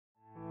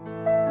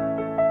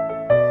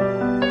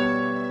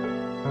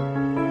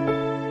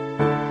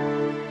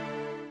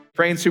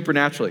praying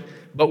supernaturally,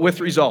 but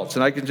with results.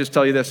 And I can just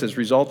tell you this, as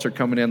results are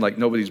coming in like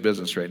nobody's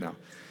business right now.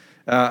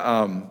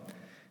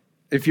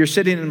 If you're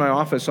sitting in my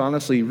office,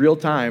 honestly, real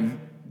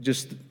time,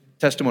 just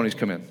testimonies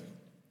come in.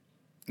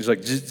 It's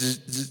like, zzz, zzz,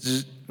 zzz,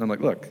 zzz. I'm like,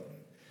 look,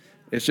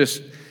 it's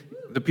just,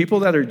 the people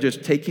that are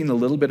just taking a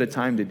little bit of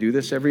time to do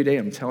this every day,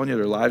 I'm telling you,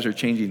 their lives are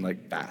changing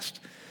like fast.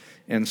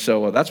 And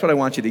so that's what I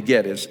want you to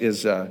get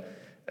is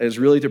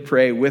really to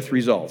pray with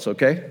results,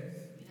 okay?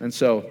 And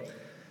so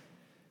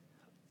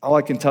all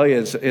I can tell you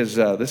is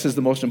this is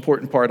the most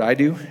important part I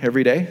do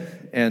every day.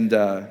 And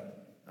I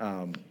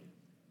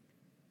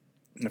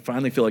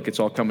finally feel like it's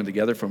all coming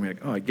together for me.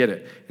 Like, oh, I get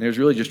it. And it was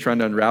really just trying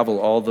to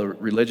unravel all the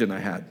religion I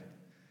had.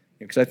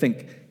 Because I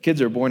think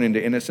kids are born into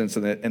innocence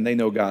and they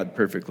know God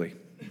perfectly.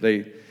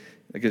 They,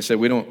 like I said,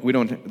 we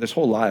don't, this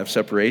whole lie of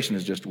separation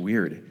is just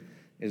weird.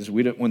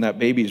 When that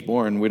baby's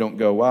born, we don't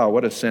go, wow,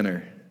 what a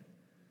sinner.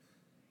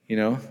 You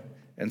know?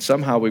 And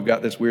somehow we've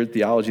got this weird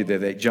theology that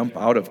they jump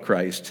out of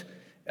Christ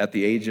at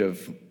the age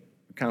of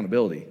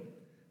accountability.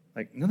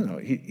 Like, no,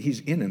 he's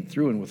in and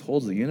through and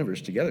withholds the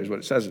universe together is what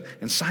it says.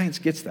 And science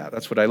gets that.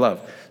 That's what I love.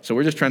 So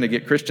we're just trying to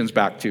get Christians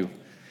back to. And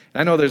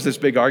I know there's this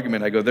big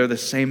argument. I go, they're the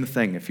same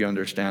thing if you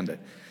understand it.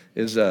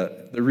 Is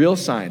the real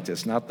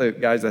scientists, not the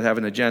guys that have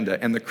an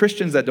agenda. And the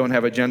Christians that don't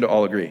have agenda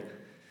all agree.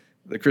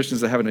 The Christians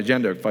that have an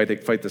agenda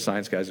fight the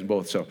science guys in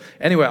both. So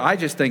anyway, I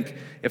just think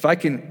if I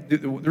can,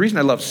 the reason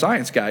I love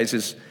science guys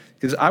is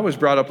because I was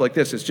brought up like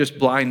this. It's just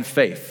blind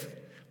faith.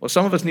 Well,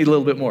 some of us need a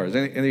little bit more.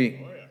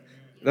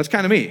 That's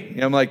kind of me. You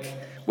know, I'm like,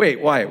 wait,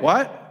 why?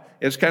 What?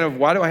 It's kind of,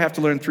 why do I have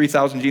to learn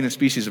 3,000 genus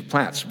species of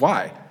plants?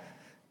 Why?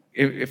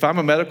 If I'm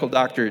a medical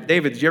doctor,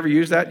 David, did you ever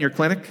use that in your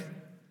clinic?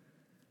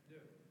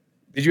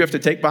 Did you have to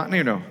take botany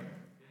or no?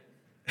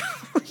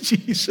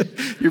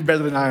 Jeez, you're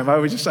better than I am.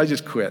 I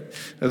just quit.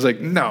 I was like,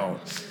 no.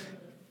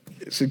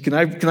 So can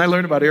I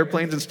learn about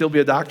airplanes and still be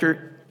a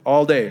doctor?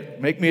 All day.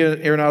 Make me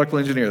an aeronautical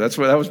engineer. That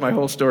was my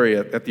whole story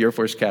at the Air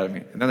Force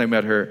Academy. And then I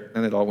met her,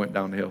 and it all went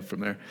downhill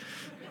from there.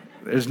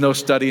 There's no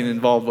studying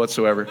involved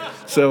whatsoever.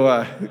 So,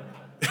 all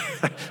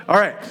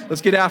right, let's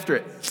get after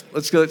it.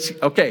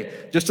 Okay,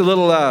 just a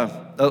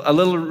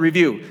little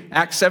review.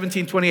 Acts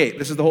 17:28.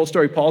 This is the whole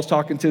story. Paul's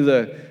talking to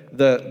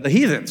the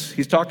heathens.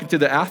 He's talking to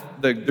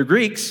the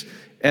Greeks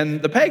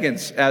and the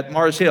pagans at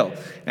Mars Hill.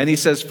 And he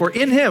says, for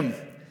in him,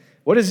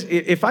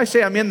 if I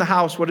say I'm in the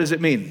house, what does it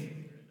mean?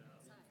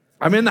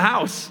 I'm in the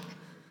house.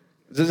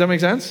 Does that make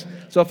sense?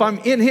 So if I'm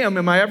in him,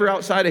 am I ever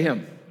outside of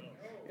him?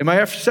 Am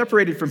I ever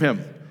separated from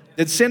him?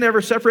 Did sin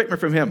ever separate me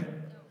from him?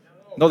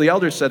 No, the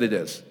elders said it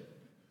is.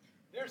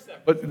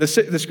 But the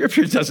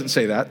scripture doesn't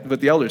say that,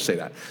 but the elders say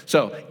that.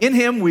 So in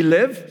him we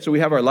live, so we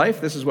have our life.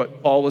 This is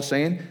what Paul was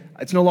saying.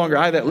 It's no longer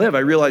I that live. I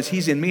realize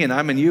he's in me and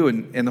I'm in you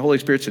and the Holy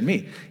Spirit's in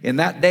me. In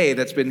that day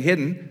that's been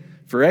hidden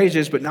for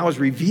ages, but now is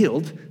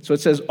revealed. So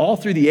it says all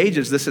through the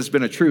ages this has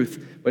been a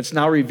truth, but it's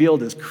now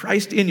revealed as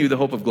Christ in you, the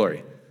hope of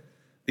glory.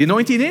 The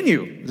anointing in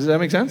you. Does that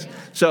make sense?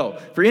 So,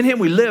 for in him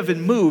we live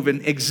and move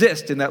and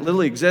exist, and that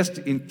literally exist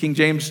in King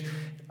James,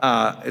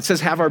 it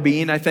says have our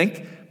being, I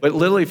think, but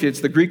literally if it's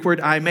the Greek word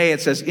I may,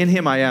 it says in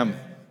him I am.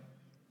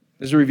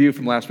 This is a review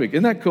from last week.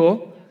 Isn't that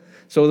cool?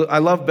 So I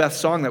love Beth's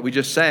song that we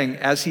just sang,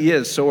 as he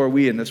is, so are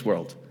we in this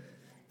world.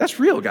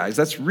 That's real, guys,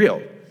 that's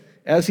real.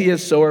 As he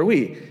is, so are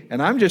we.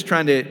 And I'm just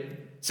trying to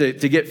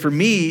get, for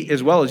me,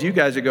 as well as you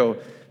guys, to go,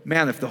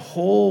 man, if the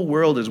whole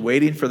world is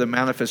waiting for the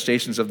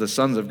manifestations of the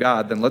sons of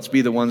God, then let's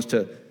be the ones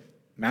to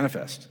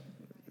manifest.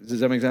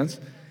 Does that make sense?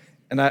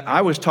 And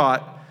I was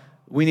taught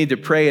we need to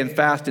pray and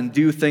fast and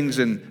do things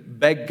and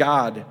beg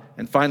God,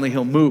 and finally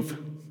he'll move.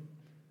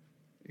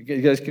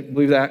 You guys can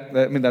believe that?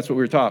 I mean, that's what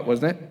we were taught,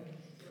 wasn't it?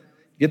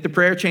 Get the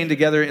prayer chain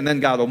together, and then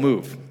God will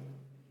move.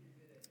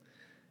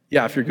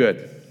 Yeah, if you're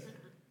good.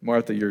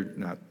 Martha, you're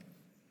not.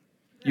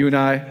 You and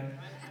I,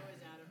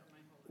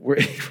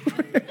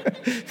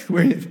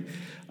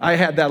 I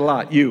had that a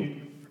lot.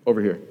 You, over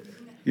here.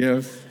 You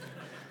know,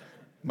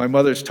 my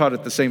mother's taught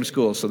at the same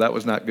school, so that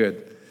was not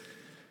good.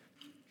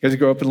 You guys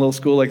grow up in a little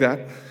school like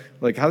that?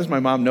 Like, how does my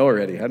mom know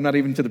already? I'm not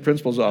even to the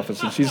principal's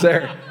office, and she's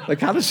there.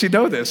 Like, how does she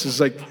know this? It's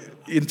like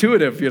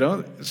intuitive, you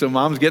know? So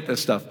moms get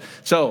this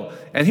stuff. So,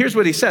 and here's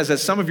what he says,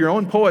 as some of your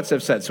own poets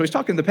have said. So he's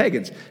talking to the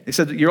pagans. He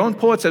said, your own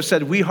poets have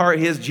said, we are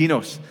his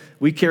genos.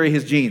 We carry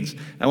his genes.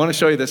 I want to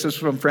show you this. This is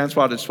from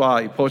Francois de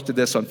Soie. He posted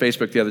this on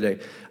Facebook the other day.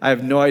 I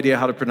have no idea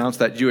how to pronounce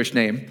that Jewish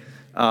name.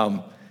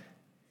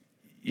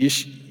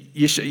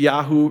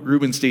 Yeshayahu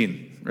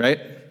Rubinstein, right?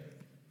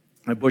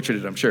 I butchered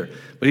it, I'm sure.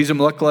 But he's a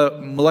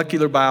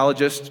molecular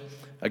biologist.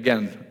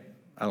 Again,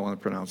 I don't want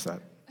to pronounce that.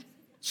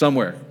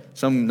 Somewhere.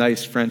 Some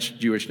nice French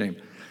Jewish name.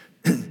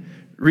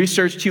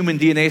 Researched human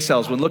DNA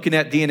cells. When looking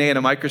at DNA in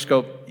a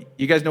microscope,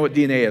 you guys know what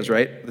DNA is,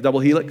 right? The double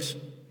helix,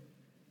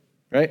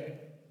 right?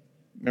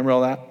 Remember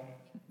all that?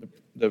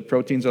 The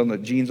proteins on the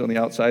genes on the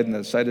outside and the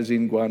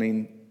cytosine,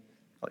 guanine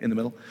in the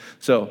middle.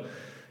 So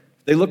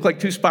they look like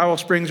two spiral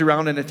springs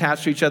around and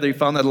attached to each other. You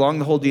found that along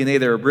the whole DNA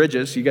there are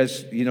bridges. You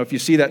guys, you know, if you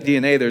see that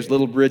DNA, there's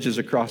little bridges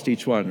across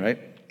each one, right?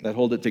 that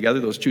hold it together,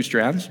 those two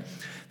strands,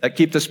 that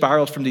keep the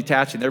spirals from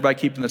detaching, thereby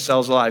keeping the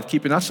cells alive,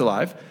 keeping us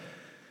alive.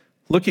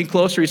 Looking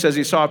closer, he says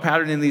he saw a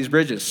pattern in these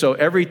bridges. So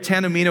every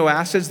 10 amino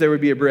acids, there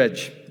would be a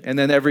bridge. And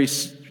then every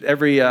 5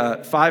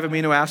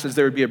 amino acids,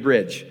 there would be a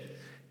bridge.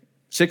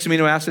 6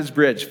 amino acids,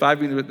 bridge.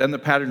 5, then the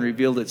pattern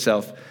revealed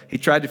itself. He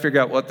tried to figure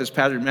out what this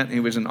pattern meant, and he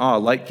was in awe.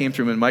 Light came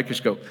through him in a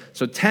microscope.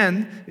 So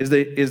 10 is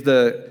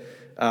the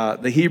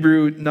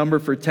Hebrew number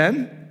for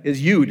 10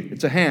 is Yud.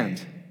 It's a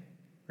hand,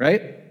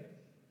 right?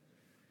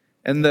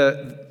 And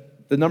the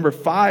number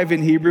 5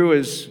 in Hebrew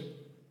is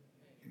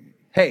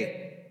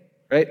Hey,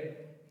 right?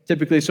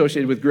 Typically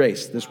associated with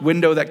grace, this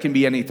window that can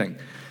be anything.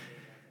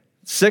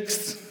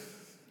 6th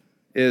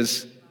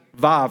is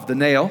Vav, the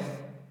nail,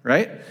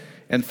 right?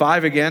 And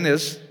 5 again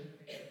is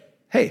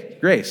Hey,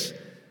 grace.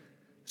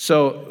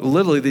 So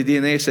literally the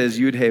DNA says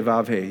Yud, Hey,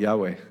 Vav, Hey,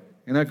 Yahweh.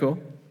 Isn't that cool?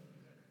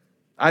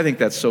 I think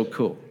that's so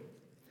cool.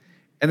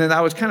 And then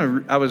I was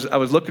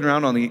looking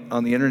around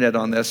on the internet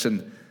on this,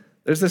 and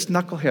there's this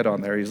knucklehead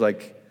on there. He's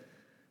like,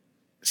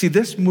 see,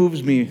 this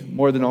moves me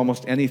more than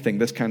almost anything,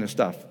 this kind of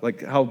stuff,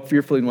 like how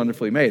fearfully and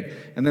wonderfully made.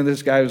 And then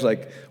this guy was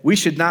like, we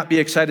should not be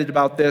excited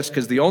about this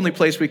because the only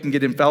place we can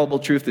get infallible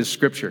truth is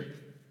Scripture.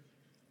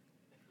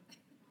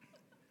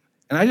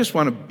 And I just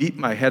want to beat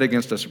my head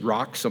against a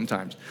rock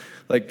sometimes.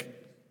 Like,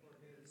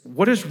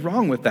 what is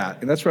wrong with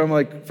that? And that's where I'm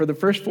like, for the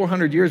first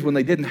 400 years when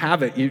they didn't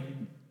have it, they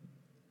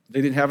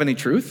didn't have any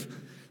truth?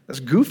 That's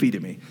goofy to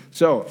me.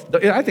 So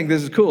I think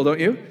this is cool, don't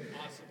you?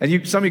 Awesome.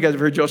 And some of you guys have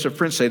heard Joseph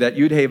Prince say that,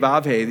 Yud, Hey,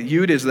 Vav, Hey. The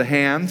Yud is the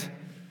hand,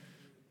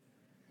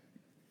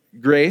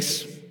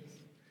 grace,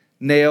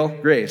 nail,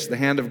 grace. The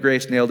hand of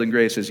grace nailed in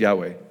grace is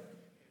Yahweh.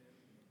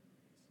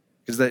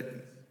 Because that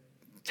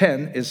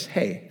 10 is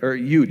Hey, or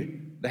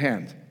Yud, the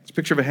hand. It's a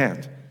picture of a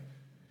hand.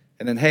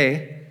 And then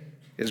Hey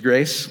is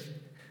grace.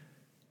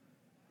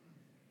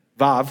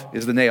 Vav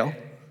is the nail.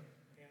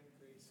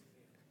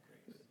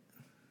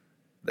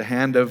 The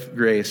hand of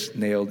grace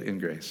nailed in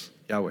grace,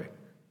 Yahweh.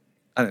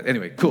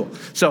 Anyway, cool.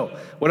 So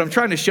what I'm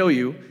trying to show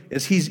you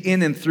is he's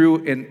in and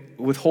through and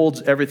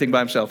withholds everything by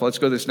himself. Let's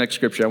go to this next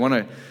scripture.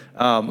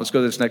 Let's go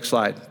to this next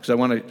slide because I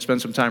want to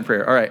spend some time in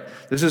prayer. All right,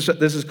 this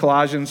is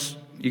Colossians.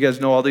 You guys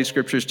know all these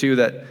scriptures too.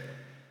 That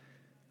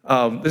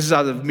this is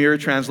out of Mirror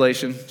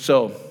translation.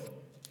 So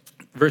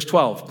verse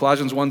 12,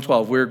 Colossians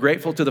 1:12. We are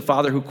grateful to the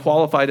Father who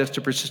qualified us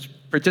to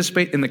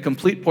participate in the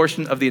complete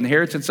portion of the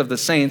inheritance of the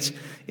saints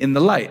in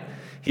the light.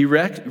 He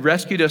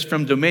rescued us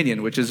from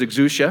dominion, which is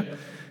exousia,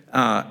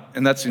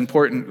 and that's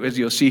important, as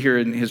you'll see here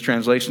in his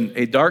translation,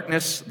 a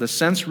darkness, the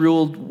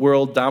sense-ruled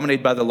world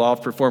dominated by the law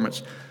of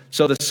performance.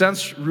 So the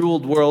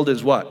sense-ruled world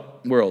is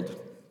what world?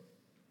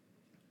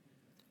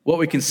 What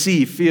we can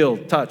see, feel,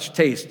 touch,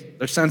 taste,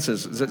 their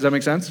senses. Does that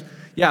make sense?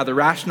 Yeah, the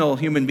rational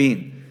human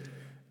being.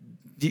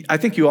 I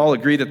think you all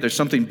agree that there's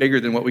something bigger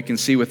than what we can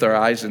see with our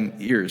eyes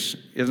and ears,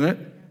 isn't it?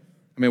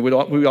 I mean, we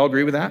all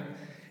agree with that?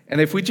 And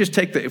if we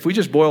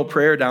just boil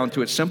prayer down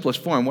to its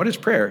simplest form, what is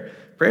prayer?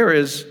 Prayer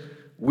is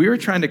we're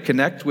trying to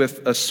connect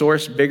with a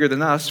source bigger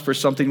than us for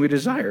something we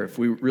desire. If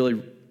we really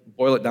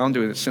boil it down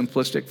to its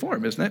simplistic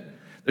form, isn't it?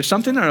 There's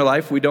something in our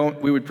life we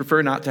would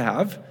prefer not to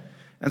have,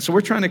 and so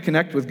we're trying to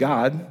connect with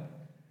God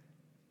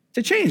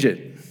to change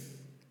it.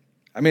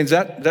 I mean, is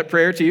that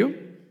prayer to you?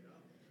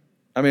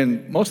 I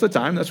mean, most of the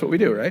time that's what we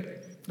do, right?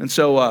 And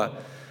so.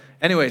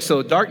 Anyway,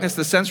 so darkness,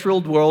 the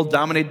sense-ruled world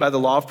dominated by the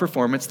law of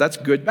performance, that's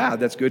good, bad,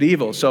 that's good,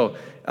 evil. So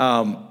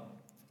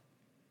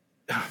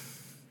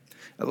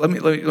let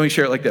me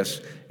share it like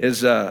this,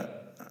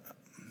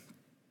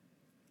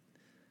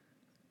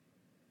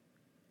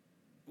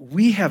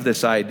 we have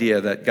this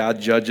idea that God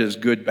judges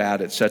good,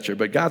 bad, etc.,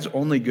 but God's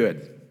only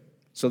good.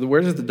 So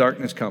where does the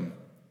darkness come?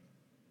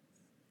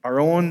 Our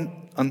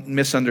own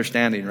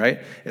misunderstanding, right?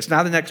 It's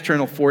not an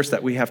external force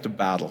that we have to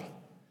battle.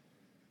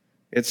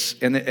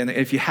 And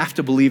if you have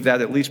to believe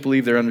that, at least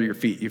believe they're under your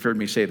feet. You've heard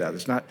me say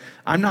that.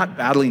 I'm not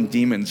battling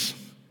demons.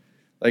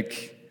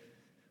 Like,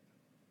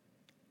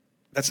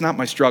 that's not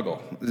my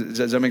struggle.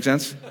 Does that make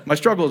sense? My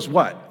struggle is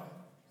what?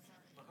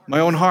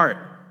 My own heart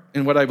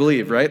and what I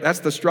believe, right?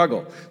 That's the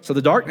struggle. So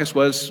the darkness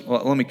was,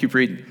 well, let me keep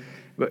reading.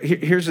 But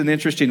here's an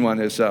interesting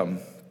one is, we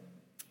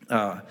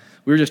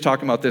were just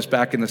talking about this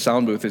back in the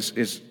sound booth,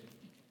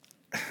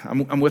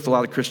 I'm with a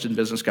lot of Christian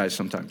business guys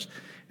sometimes,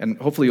 and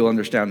hopefully you'll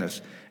understand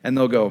this. And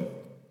they'll go,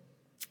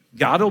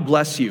 God will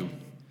bless you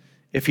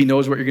if he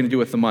knows what you're going to do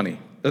with the money.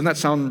 Doesn't that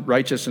sound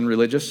righteous and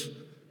religious?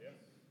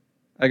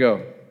 I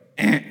go,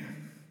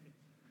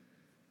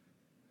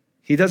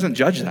 He doesn't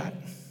judge that.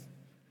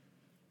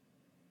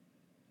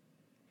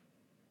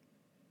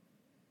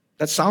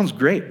 That sounds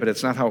great, but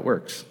it's not how it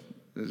works.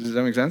 Does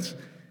that make sense?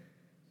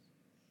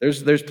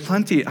 There's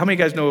plenty. How many of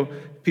you guys know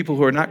people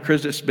who are not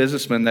Christian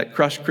businessmen that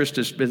crush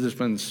Christian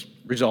businessmen's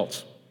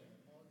results?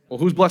 Well,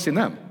 who's blessing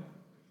them?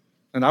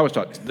 And I was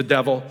taught, the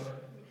devil.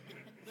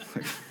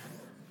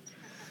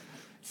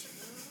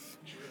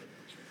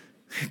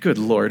 Good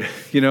Lord,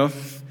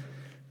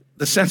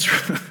 the sense.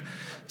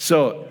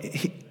 So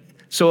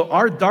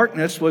our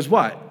darkness was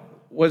what?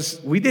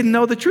 was we didn't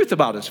know the truth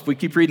about us, if we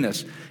keep reading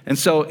this. And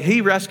so he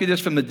rescued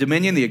us from the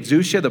dominion, the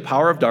exousia, the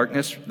power of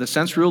darkness, the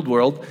sense-ruled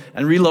world,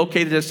 and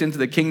relocated us into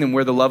the kingdom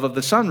where the love of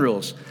the Son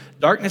rules.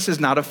 Darkness is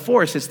not a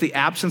force. It's the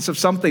absence of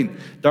something.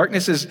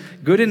 Darkness is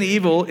good and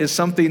evil is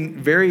something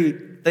very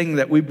thing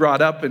that we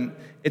brought up. And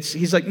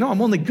he's like, no,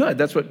 I'm only good.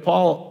 That's what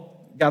Paul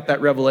got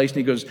that revelation.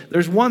 He goes,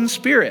 there's one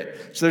Spirit.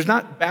 So there's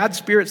not bad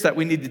spirits that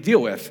we need to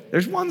deal with.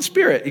 There's one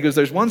Spirit. He goes,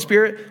 there's one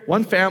Spirit,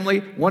 one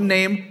family, one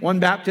name, one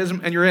baptism,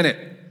 and you're in it.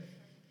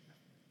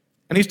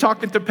 And he's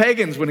talking to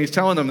pagans when he's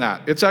telling them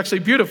that. It's actually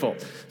beautiful.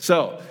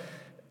 So,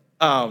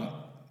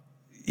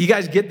 you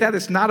guys get that?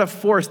 It's not a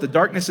force. The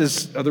darkness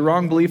is the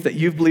wrong belief that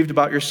you've believed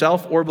about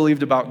yourself or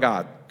believed about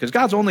God. Because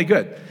God's only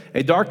good.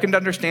 A darkened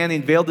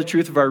understanding veiled the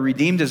truth of our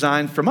redeemed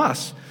design from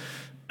us.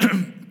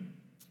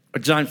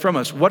 Designed from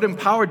us. What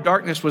empowered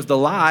darkness was the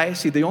lie.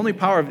 See, the only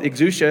power of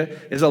exousia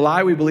is a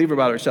lie we believe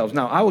about ourselves.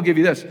 Now, I will give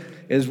you this,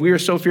 is we are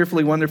so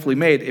fearfully, wonderfully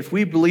made. If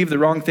we believe the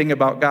wrong thing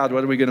about God,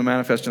 what are we going to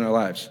manifest in our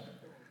lives?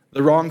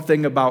 The wrong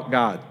thing about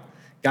God.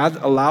 God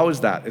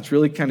allows that. It's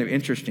really kind of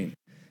interesting.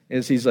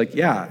 Is he's like,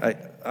 yeah,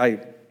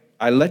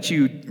 I let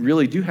you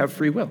really do have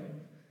free will.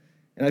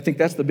 And I think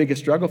that's the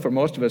biggest struggle for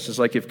most of us is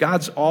like, if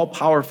God's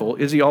all-powerful,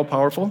 is he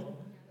all-powerful?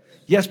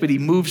 Yes, but he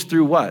moves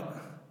through what?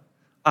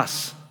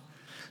 Us.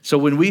 So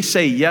when we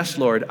say, yes,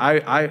 Lord,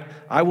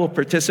 I will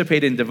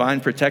participate in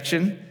divine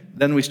protection,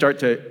 then we start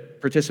to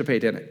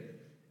participate in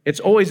it. It's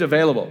always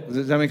available.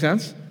 Does that make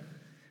sense?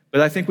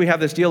 But I think we have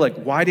this deal like,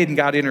 why didn't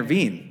God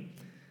intervene?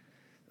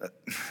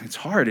 It's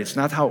hard. It's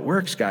not how it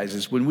works, guys.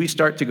 It's when we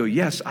start to go,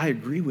 yes, I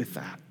agree with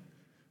that.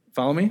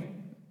 Follow me?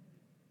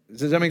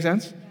 Does that make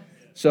sense?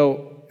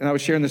 So, and I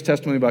was sharing this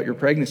testimony about your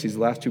pregnancies, the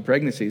last 2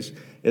 pregnancies,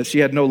 is she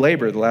had no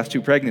labor the last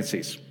 2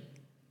 pregnancies.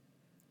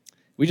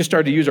 We just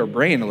started to use our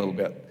brain a little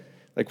bit.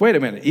 Like, wait a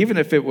minute, even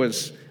if it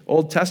was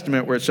Old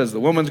Testament where it says the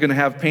woman's going to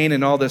have pain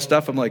and all this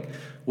stuff, I'm like,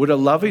 would a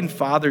loving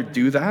father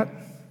do that?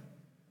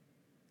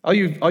 All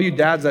you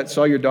dads that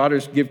saw your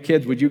daughters give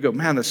kids, would you go,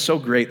 man, that's so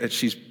great that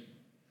she's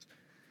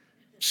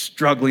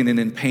struggling and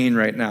in pain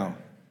right now.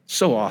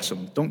 So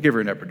awesome. Don't give her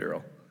an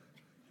epidural.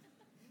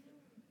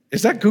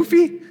 Is that goofy?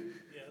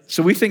 Yes.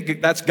 So we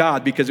think that's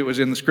God because it was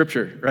in the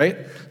scripture, right?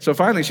 So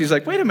finally she's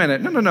like, wait a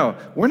minute, no.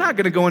 We're not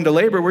going to go into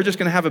labor. We're just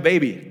going to have a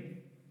baby.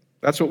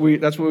 That's what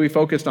we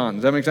focused on.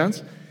 Does that make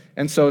sense?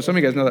 And so some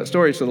of you guys know that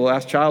story. So the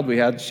last child we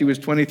had, she was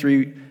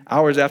 23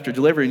 hours after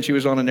delivery, and she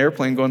was on an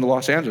airplane going to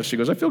Los Angeles. She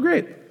goes, I feel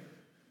great.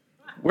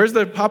 Where's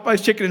the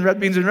Popeyes chicken and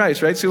red beans and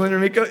rice, right, Sue and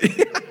Miko?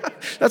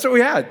 That's what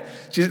we had.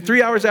 She's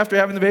 3 hours after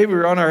having the baby, we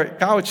were on our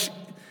couch,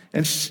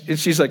 and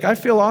she's like, I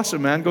feel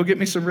awesome, man. Go get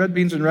me some red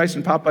beans and rice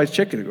and Popeyes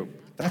chicken. I go,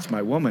 that's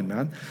my woman,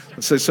 man.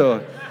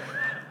 So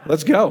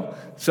let's go.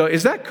 So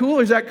is that cool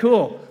or is that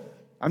cool?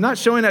 I'm not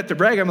showing that to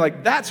brag. I'm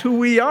like, that's who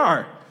we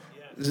are.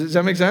 Does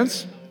that make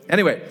sense?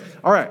 Anyway,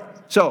 all right.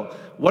 So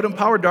what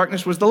empowered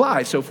darkness was the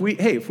lie. So if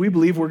we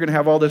believe we're going to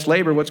have all this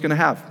labor, what's going to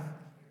have?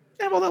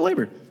 You have all that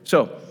labor.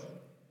 So,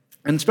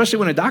 and especially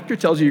when a doctor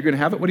tells you you're going to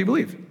have it, what do you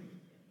believe?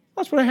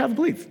 That's what I have to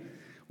believe.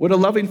 Would a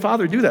loving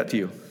father do that to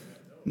you?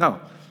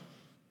 No.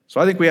 So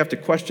I think we have to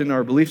question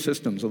our belief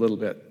systems a little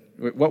bit.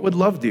 What would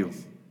love do?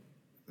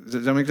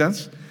 Does that make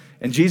sense?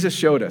 And Jesus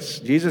showed us.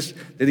 Jesus,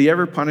 did he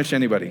ever punish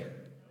anybody? Did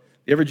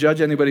he ever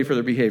judge anybody for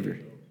their behavior?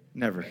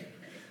 Never.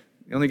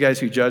 The only guys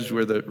who judged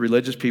were the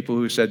religious people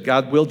who said,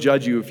 God will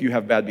judge you if you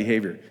have bad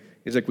behavior.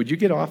 He's like, would you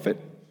get off it?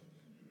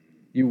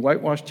 You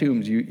whitewash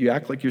tombs. You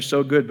act like you're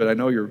so good, but I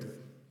know your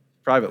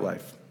private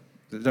life.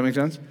 Does that make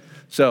sense?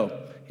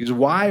 So, he goes,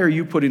 why are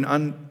you putting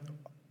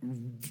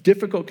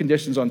difficult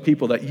conditions on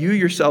people that you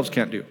yourselves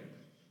can't do?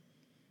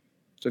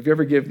 So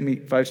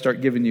if I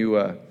start giving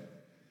you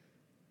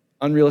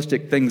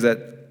unrealistic things that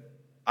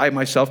I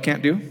myself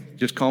can't do,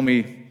 just call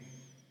me,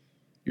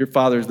 your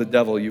father's the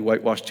devil, you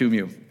whitewash tomb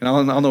you. And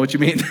I'll know what you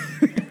mean.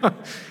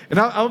 And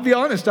I'll be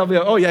honest. I'll be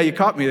like, oh yeah, you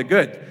caught me.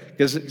 Good.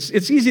 Because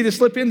it's easy to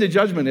slip into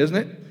judgment, isn't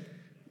it?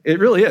 It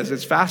really is.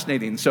 It's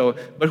fascinating. So,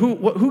 but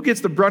who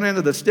gets the brunt end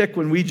of the stick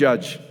when we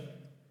judge?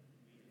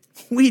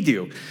 We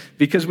do.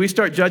 Because we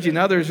start judging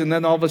others, and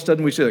then all of a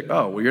sudden we say, like,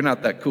 oh, well, you're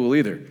not that cool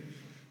either.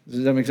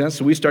 Does that make sense?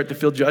 So we start to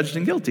feel judged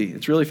and guilty.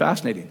 It's really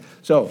fascinating.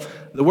 So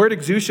the word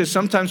exousia is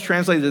sometimes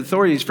translated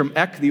authorities from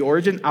ek, the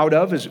origin, out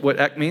of is what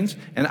ek means,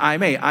 and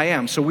eime, I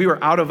am. So we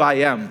were out of I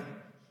am.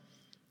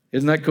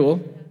 Isn't that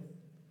cool?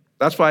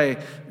 That's why,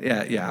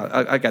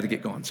 I got to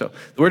get going. So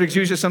the word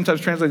exousia is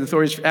sometimes translated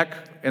authorities from ek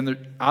and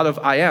out of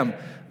I am.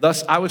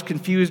 Thus, I was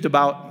confused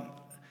about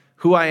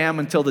who I am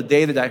until the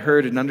day that I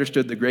heard and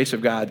understood the grace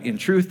of God in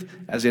truth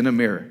as in a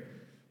mirror.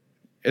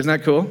 Isn't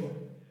that cool?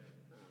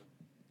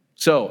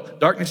 So,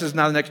 darkness is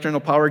not an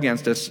external power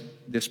against us,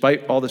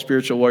 despite all the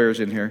spiritual warriors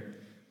in here.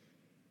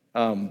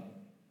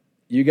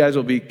 You guys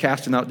will be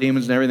casting out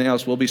demons and everything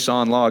else. We'll be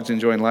sawing logs,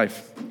 enjoying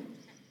life.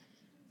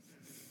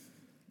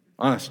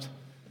 Honest,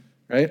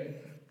 right?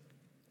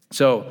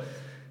 So,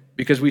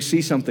 because we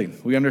see something,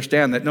 we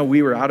understand that, no,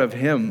 we were out of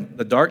him.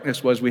 The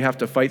darkness was we have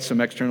to fight some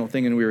external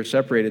thing and we were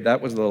separated.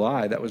 That was the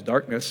lie. That was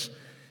darkness.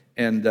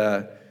 And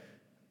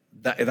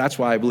That's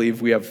why I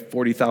believe we have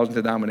 40,000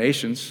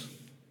 denominations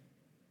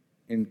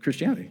in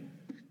Christianity,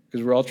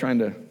 because we're all trying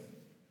to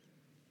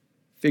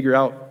figure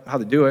out how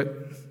to do it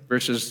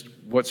versus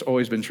what's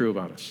always been true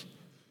about us.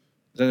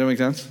 Does that make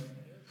sense?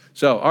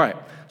 So, all right.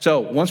 So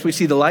once we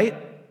see the light,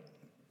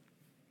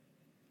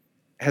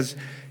 is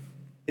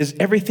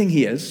everything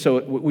he is.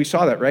 So we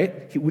saw that,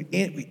 right?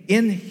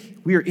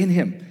 We are in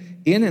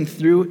him, in and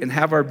through and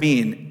have our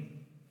being.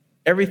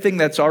 Everything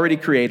that's already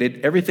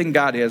created, everything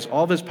God is,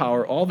 all of his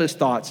power, all of his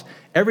thoughts,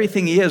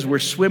 everything he is, we're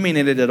swimming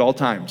in it at all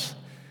times.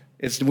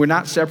 We're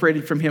not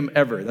separated from him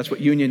ever. That's what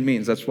union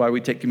means. That's why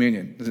we take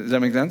communion. Does that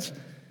make sense?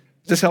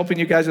 Is this helping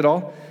you guys at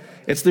all?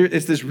 It's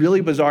this really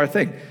bizarre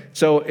thing.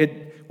 So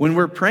when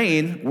we're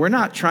praying, we're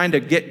not trying to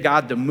get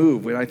God to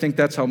move. And I think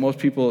that's how most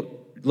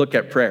people look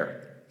at prayer.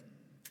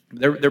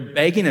 They're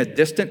begging a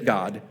distant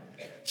God,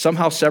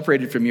 somehow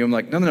separated from you. I'm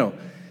like, no.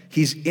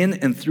 He's in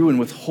and through and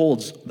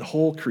withholds the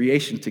whole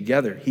creation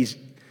together. He's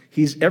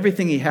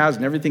everything he has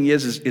and everything he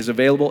is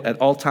available at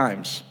all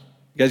times.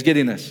 You guys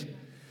getting this?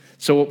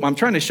 So I'm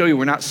trying to show you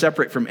we're not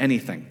separate from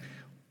anything.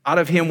 Out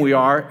of him we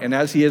are, and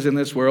as he is in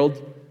this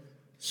world,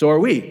 so are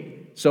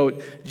we. So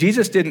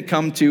Jesus didn't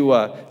come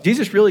to,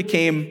 Jesus really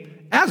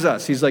came as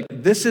us. He's like,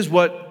 this is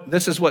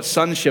what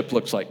sonship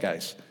looks like,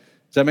 guys.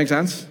 Does that make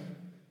sense?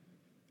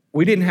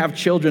 We didn't have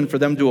children for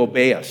them to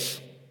obey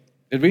us.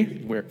 Did we?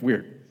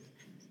 Weird.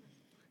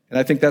 And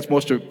I think that's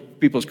most of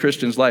people's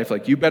Christians' life.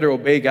 Like, you better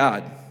obey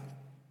God.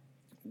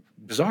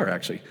 Bizarre,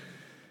 actually.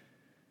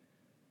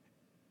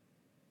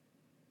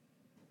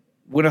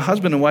 When a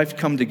husband and wife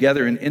come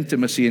together in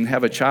intimacy and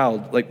have a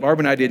child, like Barb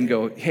and I didn't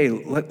go, hey,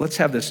 let's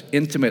have this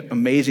intimate,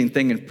 amazing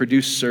thing and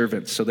produce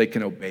servants so they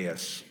can obey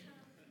us.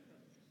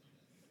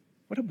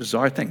 What a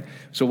bizarre thing.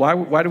 So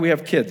why do we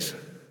have kids?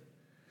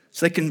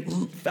 So they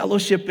can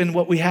fellowship in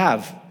what we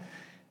have.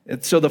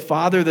 And so the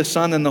Father, the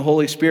Son, and the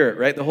Holy Spirit,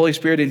 right? The Holy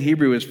Spirit in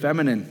Hebrew is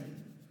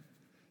feminine.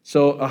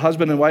 So a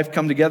husband and wife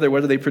come together,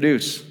 what do they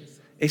produce?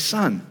 A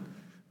son.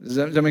 Does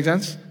that make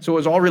sense? So it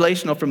was all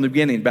relational from the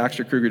beginning.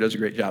 Baxter Kruger does a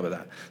great job of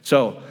that.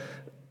 So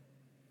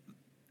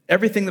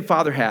everything the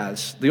Father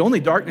has, the only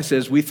darkness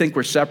is we think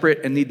we're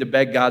separate and need to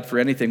beg God for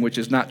anything, which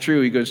is not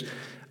true. He goes,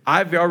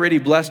 I've already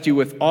blessed you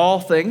with all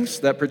things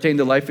that pertain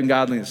to life and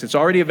godliness. It's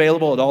already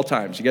available at all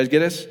times. You guys get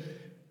this?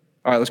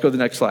 All right, let's go to the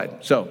next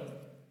slide. So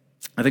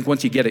I think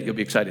once you get it, you'll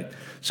be excited.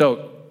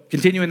 So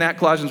continuing that,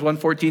 Colossians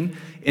 1:14,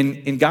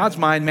 in God's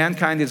mind,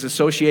 mankind is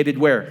associated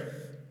where?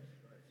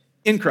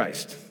 In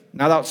Christ,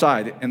 not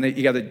outside. And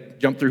you got to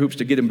jump through hoops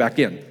to get him back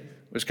in.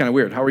 It's kind of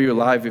weird. How are you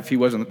alive if he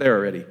wasn't there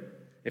already?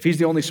 If he's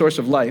the only source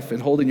of life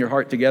and holding your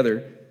heart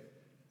together,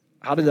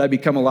 how did I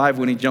become alive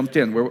when he jumped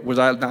in? Was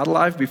I not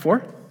alive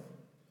before?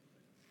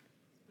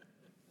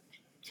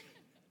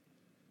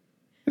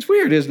 It's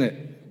weird, isn't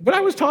it? But I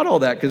was taught all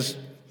that because,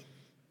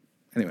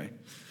 anyway,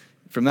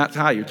 from that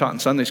high, you're taught in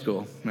Sunday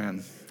school,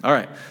 man. All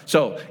right.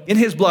 So in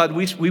his blood,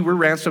 we were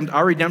ransomed.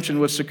 Our redemption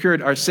was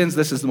secured. Our sins,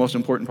 this is the most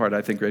important part,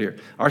 I think, right here.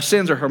 Our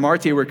sins, or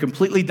hamartia, were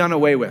completely done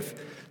away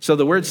with. So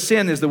the word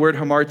sin is the word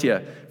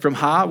hamartia, from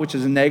ha, which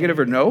is a negative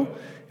or no,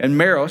 and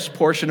meros,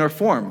 portion or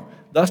form.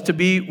 Thus, to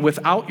be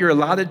without your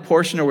allotted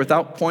portion or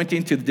without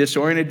pointing to the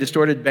disoriented,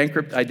 distorted,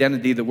 bankrupt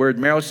identity, the word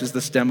meros is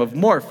the stem of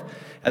morph.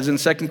 As in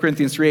 2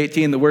 Corinthians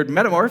 3:18, the word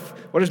metamorph,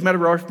 what does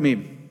metamorph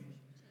mean?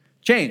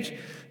 Change.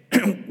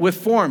 With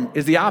form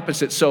is the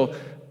opposite. So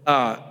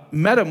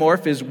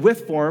metamorph is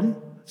with form.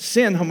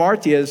 Sin,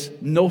 hamartia, is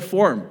no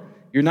form.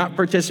 You're not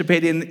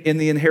participating in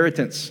the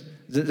inheritance.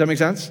 Does that make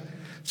sense?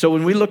 So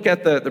when we look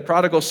at the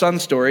prodigal son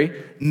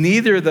story,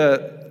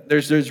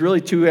 there's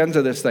really two ends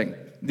of this thing.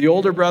 The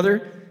older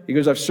brother, he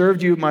goes, I've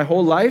served you my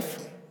whole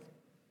life.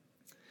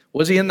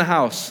 Was he in the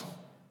house?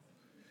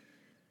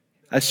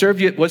 I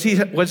served you. Was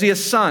he a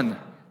son?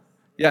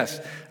 Yes.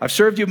 I've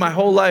served you my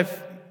whole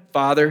life,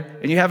 Father,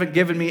 and you haven't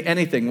given me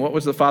anything. What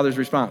was the father's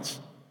response?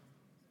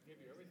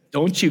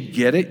 Don't you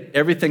get it?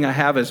 Everything I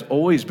have has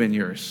always been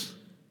yours.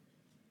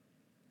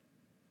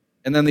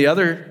 And then the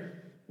other,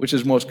 which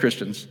is most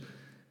Christians,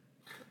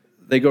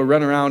 they go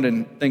run around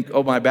and think,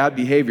 oh, my bad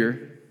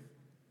behavior,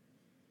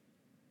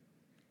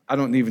 I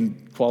don't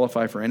even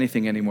qualify for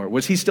anything anymore.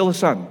 Was he still a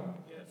son?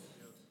 Yes.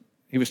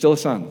 He was still a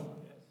son.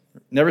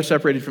 Never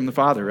separated from the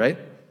Father, right?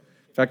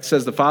 In fact, it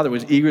says the Father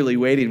was eagerly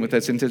waiting with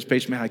this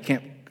anticipation. Man, I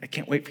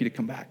can't wait for you to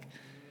come back.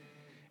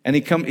 And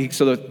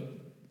so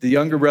the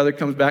younger brother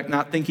comes back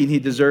not thinking he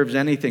deserves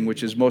anything,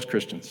 which is most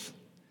Christians,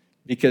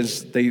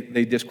 because they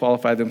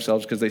disqualify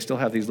themselves because they still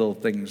have these little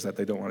things that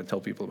they don't want to tell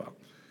people about.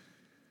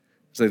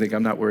 So they think,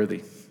 I'm not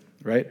worthy,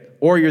 right?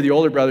 Or you're the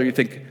older brother, you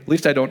think, at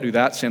least I don't do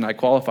that sin, I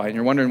qualify. And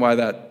you're wondering why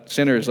that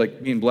sinner is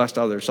like being blessed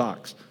out of their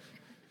socks.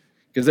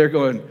 Because they're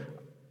going,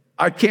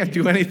 I can't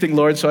do anything,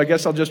 Lord, so I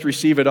guess I'll just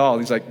receive it all.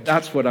 And he's like,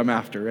 that's what I'm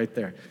after right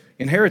there.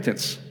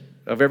 Inheritance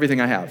of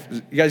everything I have.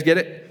 You guys get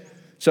it?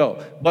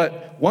 So,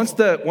 but once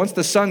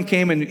the son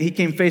came and he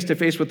came face to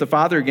face with the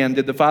Father again,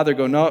 did the Father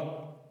go,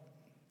 no,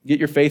 get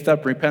your faith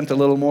up, repent a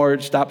little more,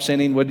 stop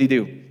sinning? What did he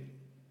do?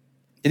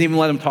 Didn't even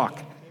let him talk.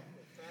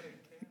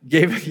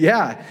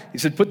 Yeah. He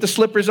said, put the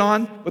slippers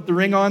on, put the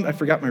ring on. I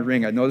forgot my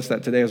ring. I noticed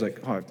that today. I was like,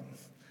 oh, I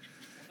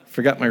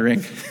forgot my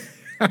ring.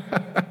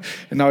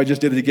 And now I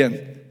just did it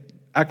again.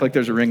 Act like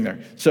there's a ring there.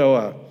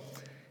 So,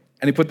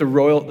 and he put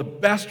the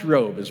best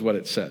robe is what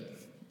it said.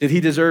 Did he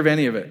deserve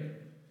any of it?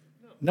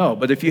 No,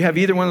 but if you have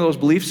either one of those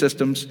belief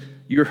systems,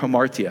 you're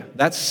hamartia.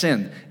 That's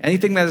sin.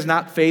 Anything that is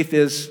not faith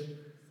is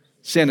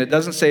sin. It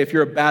doesn't say if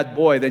you're a bad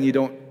boy, then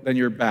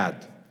you're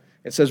bad.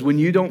 It says when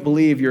you don't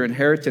believe your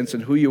inheritance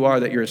and who you are,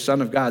 that you're a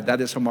son of God,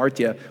 that is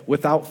hamartia,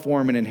 without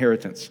form and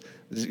inheritance.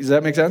 Does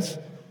that make sense?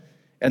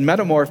 And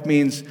metamorph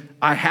means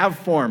I have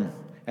form.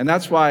 And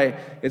that's why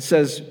it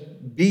says,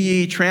 be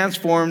ye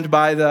transformed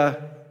by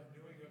the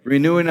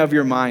renewing of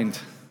your mind.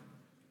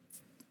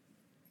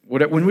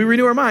 When we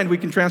renew our mind, we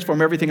can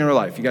transform everything in our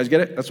life. You guys get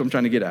it? That's what I'm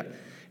trying to get at.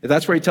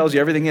 That's where he tells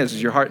you everything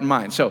is your heart and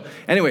mind. So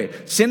anyway,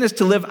 sin is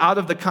to live out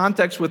of the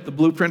context with the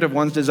blueprint of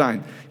one's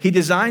design. He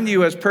designed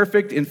you as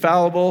perfect,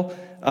 infallible,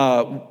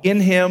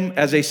 in him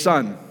as a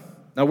son.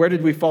 Now, where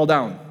did we fall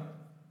down?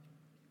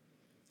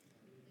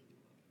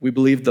 We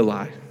believed the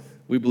lie.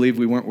 We believed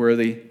we weren't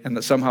worthy and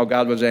that somehow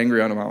God was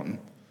angry on a mountain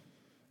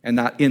and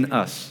not in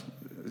us.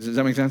 Does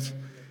that make sense?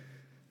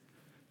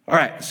 All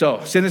right,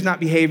 so sin is not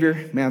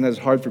behavior. Man, that's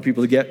hard for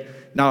people to get.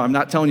 Now, I'm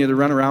not telling you to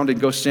run around and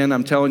go sin.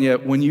 I'm telling you,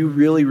 when you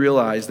really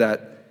realize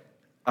that,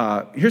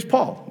 here's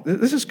Paul.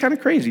 This is kind of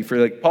crazy.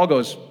 Paul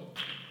goes,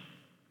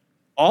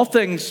 all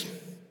things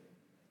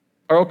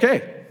are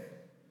okay.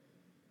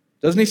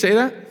 Doesn't he say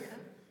that?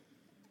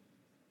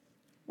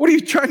 What are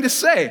you trying to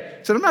say?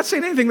 He said, I'm not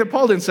saying anything that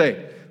Paul didn't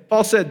say.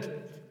 Paul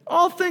said,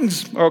 all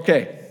things are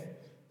okay.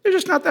 They're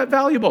just not that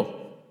valuable.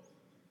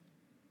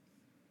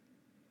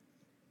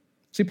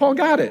 See, Paul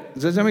got it.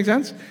 Does that make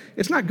sense?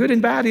 It's not good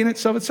and bad in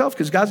itself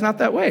because God's not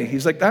that way.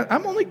 He's like,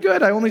 I'm only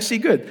good. I only see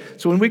good.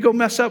 So when we go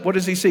mess up, what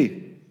does he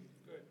see?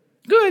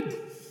 Good.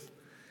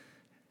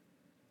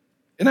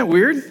 Isn't that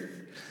weird?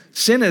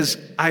 Sin is,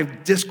 I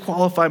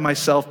disqualify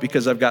myself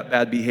because I've got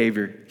bad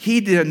behavior. He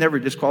never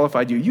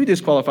disqualified you. You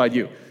disqualified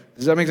you.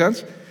 Does that make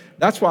sense?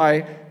 That's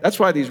why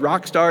these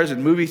rock stars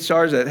and movie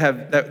stars that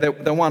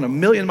want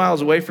 1,000,000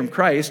 miles away from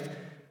Christ,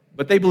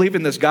 but they believe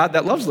in this God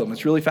that loves them.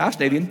 It's really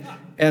fascinating.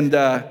 And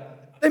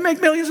they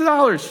make millions of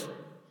dollars.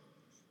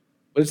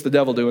 But it's the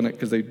devil doing it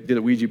because they did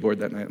a Ouija board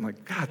that night. I'm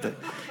like, God,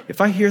 if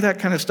I hear that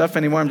kind of stuff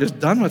anymore, I'm just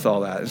done with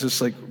all that. It's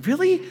just like,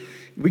 really?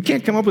 We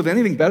can't come up with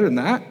anything better than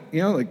that?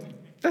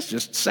 That's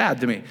just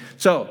sad to me.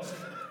 So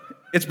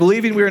it's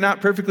believing we are not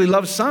perfectly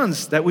loved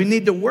sons, that we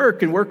need to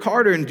work and work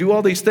harder and do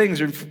all these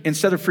things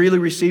instead of freely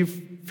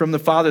receive from the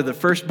Father the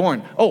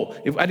firstborn. Oh,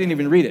 I didn't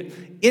even read it.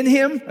 In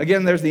him,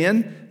 again, there's the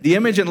in, the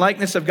image and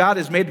likeness of God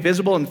is made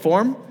visible in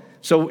form.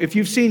 So if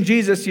you've seen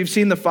Jesus, you've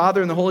seen the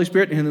Father and the Holy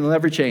Spirit, and he'll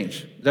never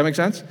change. Does that make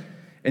sense?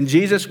 And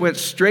Jesus went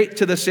straight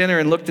to the sinner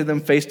and looked at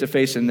them face to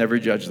face and never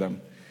judged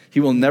them. He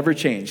will never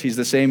change. He's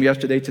the same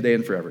yesterday, today,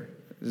 and forever.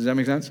 Does that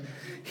make sense?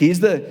 He's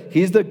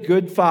the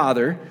good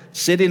father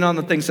sitting on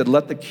the thing, said,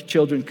 let the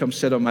children come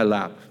sit on my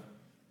lap.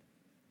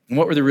 And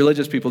what were the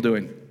religious people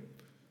doing?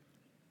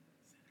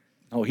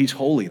 Oh, he's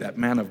holy, that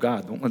man of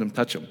God. Don't let him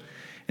touch him.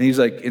 And he's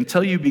like,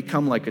 until you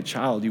become like a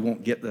child, you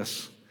won't get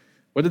this.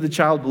 What did the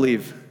child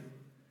believe?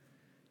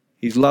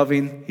 He's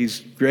loving, he's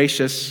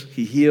gracious,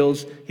 he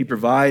heals, he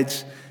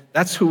provides.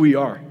 That's who we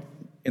are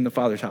in the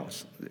Father's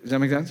house. Does that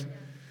make sense?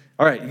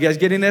 All right, you guys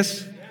getting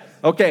this?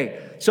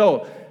 Okay,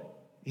 so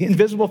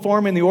invisible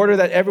form in the order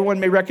that everyone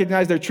may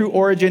recognize their true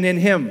origin in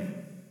him.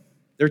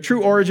 Their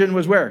true origin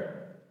was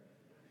where?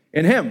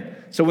 In him.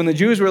 So when the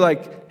Jews were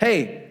like,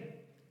 hey,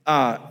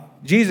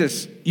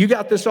 Jesus, you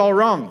got this all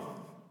wrong.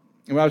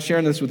 And I was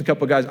sharing this with a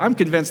couple of guys. I'm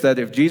convinced that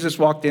if Jesus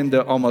walked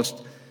into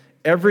almost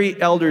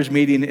every elders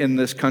meeting in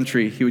this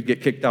country, he would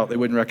get kicked out. They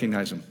wouldn't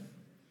recognize him.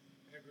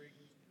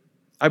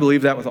 I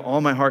believe that with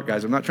all my heart,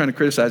 guys. I'm not trying to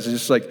criticize. It's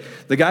just like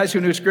the guys who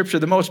knew Scripture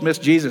the most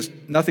missed Jesus.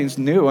 Nothing's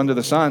new under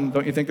the sun.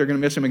 Don't you think they're going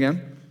to miss him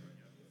again?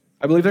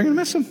 I believe they're going to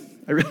miss him.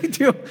 I really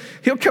do.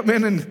 He'll come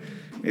in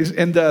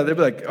and they'll be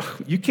like, oh,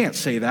 you can't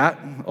say that.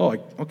 Oh,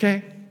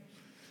 okay.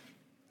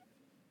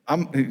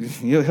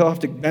 He'll have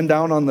to bend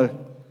down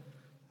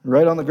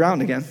right on the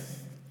ground again.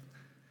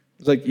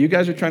 It's like, you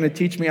guys are trying to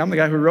teach me. I'm the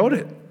guy who wrote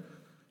it.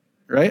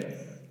 Right?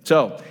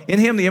 So, in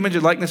him, the image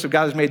and likeness of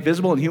God is made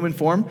visible in human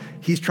form.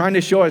 He's trying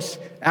to show us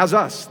as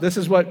us. This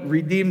is what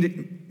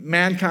redeemed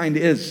mankind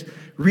is.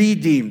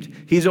 Redeemed.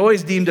 He's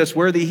always deemed us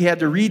worthy. He had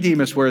to redeem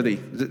us worthy.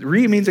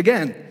 Re means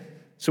again.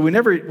 So we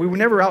were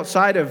never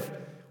outside of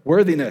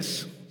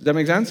worthiness. Does that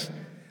make sense?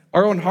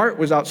 Our own heart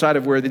was outside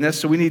of worthiness,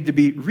 so we need to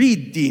be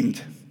redeemed.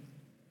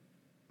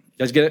 You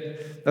guys get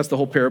it? That's the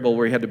whole parable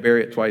where he had to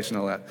bury it twice and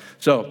all that.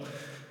 So,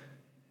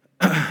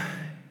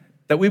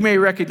 that we may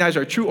recognize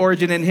our true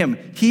origin in him.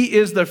 He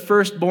is the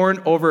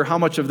firstborn over how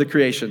much of the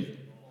creation?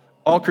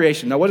 All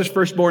creation. Now, what does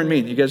firstborn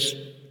mean? You guys,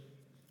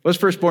 what does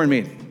firstborn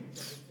mean?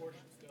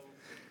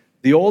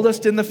 The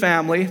oldest in the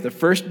family, the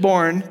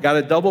firstborn, got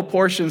a double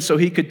portion so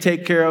he could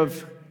take care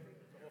of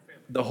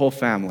the whole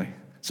family.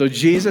 So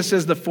Jesus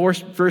is the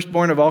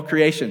firstborn of all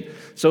creation.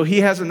 So he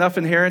has enough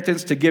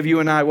inheritance to give you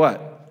and I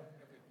what?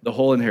 the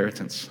whole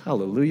inheritance.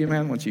 Hallelujah,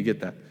 man, once you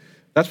get that.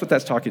 That's what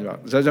that's talking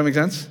about. Does that make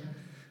sense?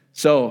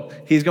 So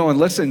he's going,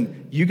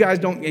 listen, you guys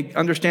don't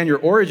understand your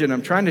origin.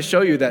 I'm trying to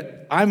show you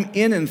that I'm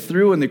in and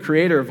through and the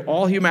creator of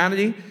all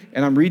humanity,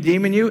 and I'm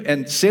redeeming you,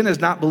 and sin is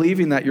not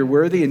believing that you're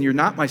worthy and you're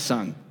not my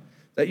son,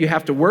 that you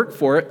have to work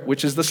for it,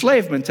 which is the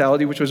slave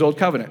mentality, which was Old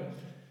Covenant.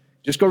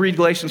 Just go read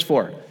Galatians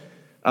 4.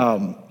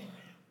 I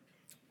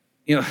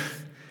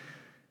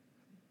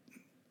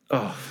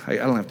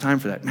don't have time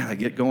for that. Man, I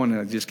get going and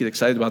I just get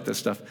excited about this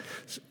stuff.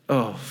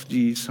 Oh,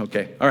 geez.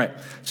 Okay. All right.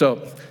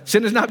 So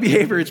sin is not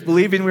behavior. It's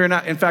believing we're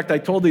not. In fact, I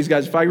told these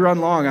guys, if I run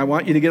long, I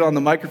want you to get on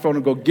the microphone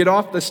and go, get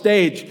off the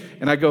stage.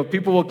 And I go,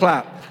 people will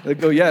clap. They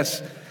go,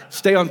 yes.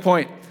 Stay on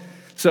point.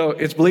 So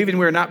it's believing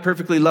we are not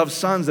perfectly loved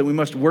sons, that we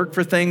must work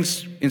for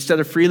things instead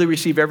of freely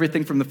receive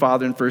everything from the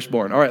Father and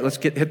firstborn. All right, let's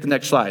hit the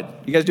next slide.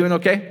 You guys doing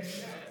okay?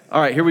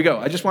 All right, here we go.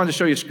 I just wanted to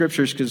show you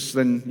scriptures because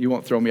then you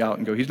won't throw me out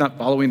and go, he's not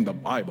following the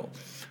Bible.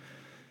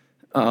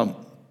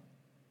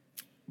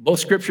 Both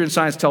scripture and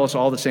science tell us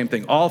all the same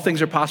thing. All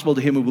things are possible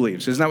to him who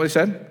believes. Isn't that what he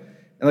said?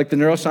 And like the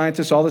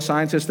neuroscientists, all the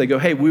scientists, they go,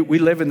 hey, we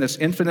live in this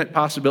infinite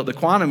possibility. The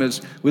quantum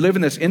is, we live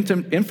in this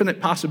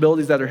infinite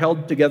possibilities that are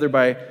held together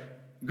by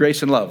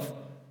grace and love.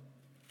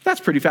 That's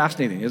pretty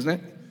fascinating, isn't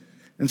it?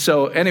 And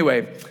so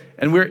anyway,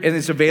 and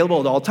it's available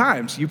at all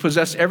times. You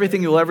possess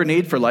everything you'll ever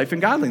need for life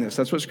and godliness.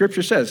 That's what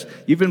scripture says.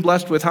 You've been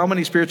blessed with how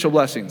many spiritual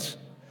blessings?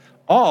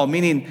 All,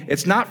 meaning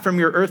it's not from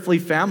your earthly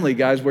family,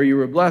 guys, where you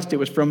were blessed. It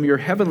was from your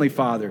heavenly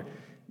Father.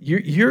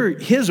 You're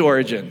his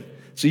origin.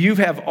 So you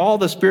have all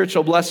the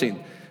spiritual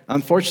blessing.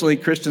 Unfortunately,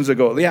 Christians will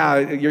go, yeah,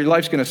 your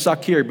life's going to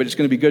suck here, but it's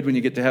going to be good when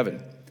you get to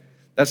heaven.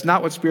 That's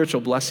not what spiritual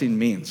blessing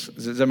means.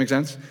 Does that make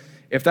sense?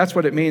 If that's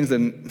what it means,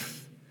 then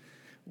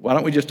why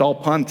don't we just all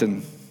punt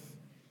and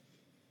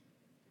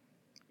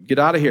get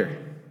out of here,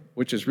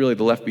 which is really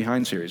the Left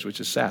Behind series, which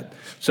is sad.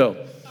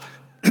 So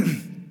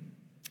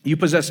you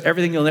possess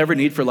everything you'll never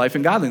need for life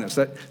and godliness.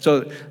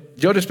 So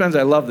Joe Dispenza,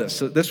 I love this.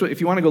 So if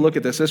you want to go look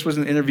at this was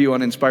an interview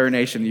on Inspire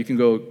Nation. You can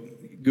go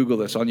Google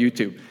this on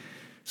YouTube.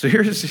 So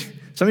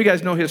some of you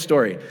guys know his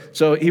story.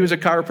 So he was a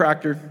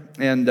chiropractor,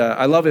 and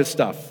I love his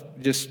stuff.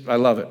 I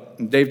love it.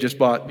 And Dave just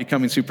bought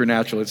Becoming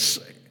Supernatural.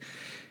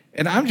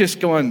 And I'm just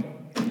going,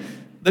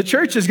 the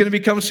church is going to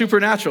become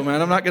supernatural,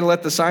 man. I'm not going to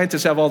let the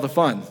scientists have all the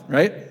fun,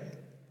 right?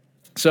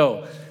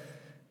 So,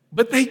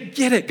 but they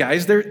get it,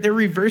 guys. They're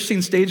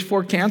reversing stage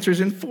 4 cancers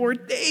in 4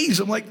 days.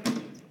 I'm like,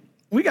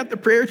 we got the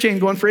prayer chain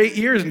going for 8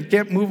 years and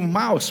can't move a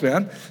mouse,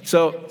 man.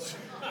 So,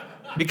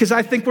 because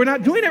I think we're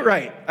not doing it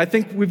right. I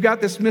think we've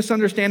got this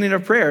misunderstanding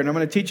of prayer, and I'm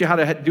going to teach you how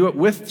to do it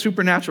with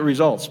supernatural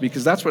results,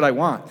 because that's what I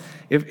want.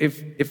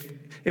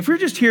 If we're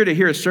just here to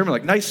hear a sermon,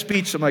 like, nice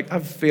speech, I'm like,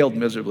 I've failed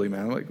miserably,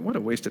 man. I'm like, what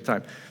a waste of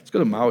time. Let's go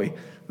to Maui.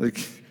 Like,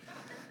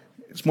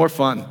 it's more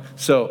fun.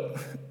 So,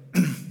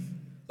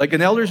 like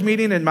an elders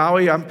meeting in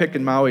Maui, I'm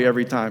picking Maui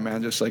every time,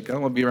 man. Just like, I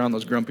don't want to be around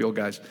those grumpy old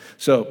guys.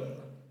 So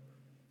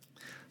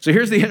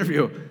here's the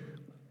interview.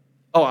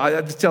 Oh, I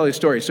have to tell you a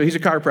story. So he's a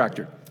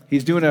chiropractor.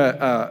 He's doing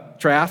a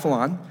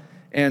triathlon,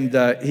 and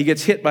he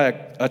gets hit by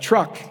a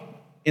truck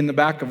in the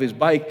back of his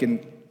bike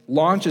and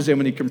launches him,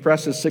 and he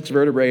compresses 6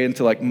 vertebrae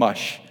into like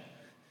mush.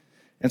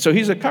 And so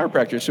he's a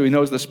chiropractor, so he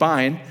knows the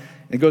spine,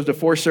 and goes to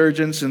 4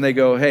 surgeons, and they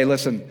go, hey,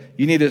 listen,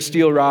 you need a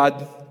steel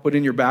rod put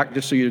in your back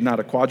just so you're not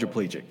a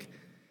quadriplegic,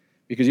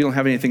 because you don't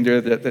have anything there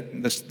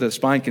that the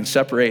spine can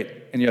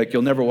separate, and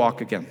you'll never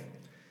walk again.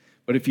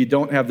 But if you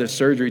don't have this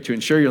surgery to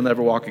ensure you'll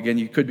never walk again,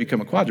 you could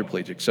become a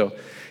quadriplegic. So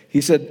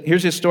he said,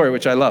 here's his story,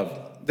 which I love.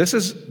 This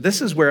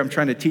is where I'm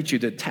trying to teach you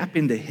to tap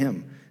into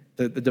him,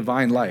 the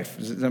divine life.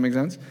 Does that make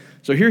sense?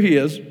 So here he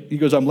is. He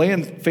goes, I'm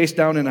laying face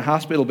down in a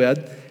hospital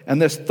bed,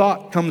 and this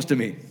thought comes to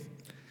me.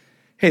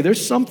 Hey,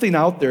 there's something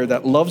out there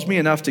that loves me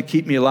enough to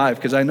keep me alive,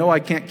 because I know I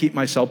can't keep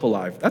myself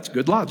alive. That's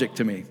good logic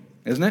to me,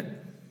 isn't it?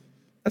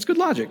 That's good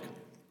logic.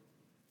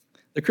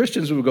 The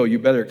Christians will go, you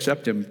better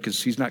accept him,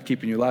 because he's not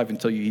keeping you alive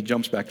until he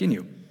jumps back in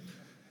you.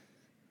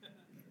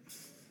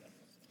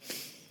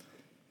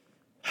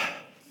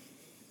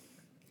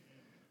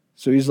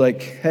 So he's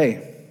like,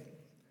 hey,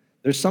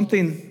 there's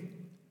something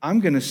I'm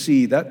going to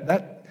see,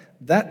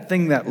 that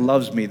thing that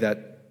loves me,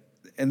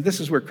 and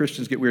this is where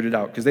Christians get weirded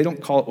out, because they don't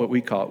call it what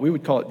we call it. We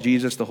would call it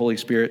Jesus, the Holy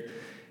Spirit.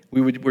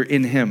 We're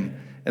in him.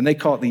 And they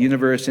call it the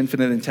universe,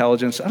 infinite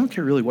intelligence. I don't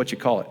care really what you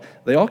call it.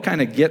 They all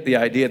kind of get the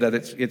idea that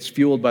it's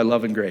fueled by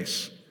love and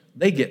grace.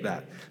 They get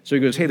that. So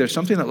he goes, hey, there's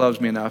something that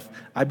loves me enough.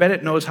 I bet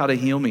it knows how to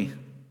heal me.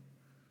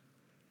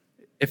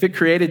 If it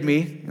created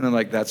me, and I'm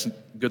like, that's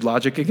good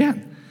logic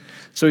again.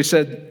 So he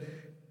said,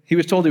 he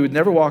was told he would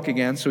never walk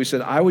again. So he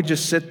said, I would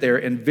just sit there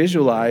and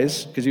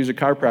visualize, because he was a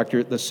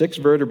chiropractor, the 6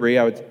 vertebrae.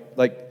 I would,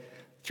 like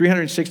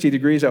 360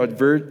 degrees, I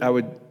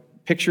would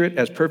picture it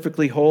as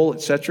perfectly whole,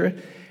 etc.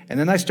 And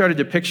then I started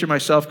to picture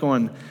myself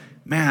going,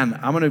 man,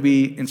 I'm going to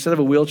be, instead of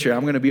a wheelchair,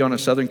 I'm going to be on a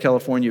Southern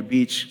California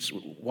beach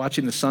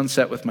watching the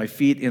sunset with my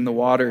feet in the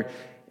water.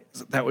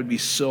 That would be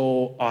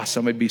so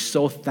awesome. I'd be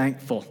so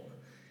thankful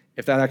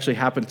if that actually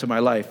happened to my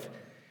life.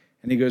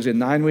 And he goes, in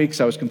 9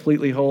 weeks, I was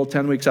completely whole.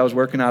 10 weeks, I was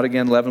working out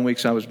again. 11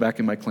 weeks, I was back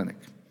in my clinic.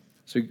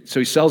 So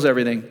he sells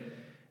everything,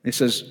 and he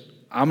says,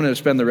 I'm going to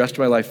spend the rest of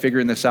my life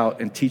figuring this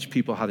out and teach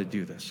people how to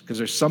do this, because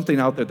there's something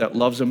out there that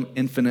loves them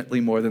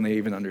infinitely more than they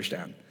even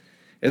understand.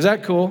 Is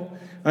that cool?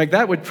 Like,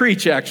 that would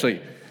preach,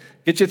 actually.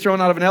 Get you thrown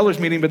out of an elders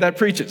meeting, but that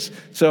preaches.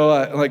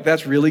 So,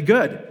 that's really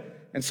good.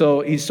 And so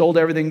he sold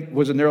everything,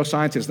 was a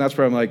neuroscientist, and that's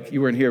where I'm like, you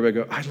weren't here, but I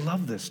go, I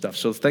love this stuff.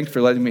 So thanks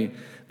for letting me.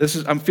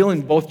 I'm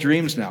feeling both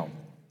dreams now.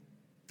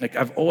 Like,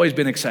 I've always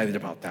been excited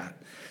about that.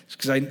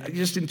 Because I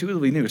just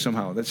intuitively knew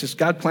somehow. That's just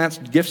God plants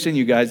gifts in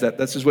you guys that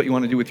this is what you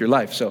want to do with your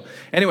life. So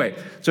anyway,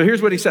 so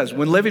here's what he says.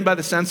 When living by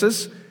the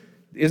senses,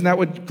 isn't that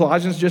what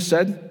Colossians just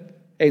said?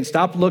 Hey,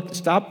 stop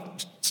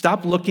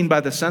looking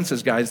by the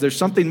senses, guys. There's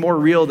something more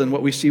real than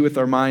what we see with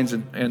our minds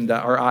and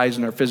our eyes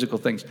and our physical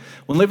things.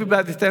 When living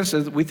by the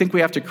senses, we think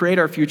we have to create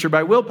our future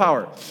by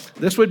willpower.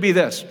 This would be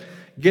this.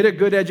 Get a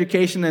good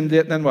education and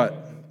then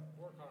what?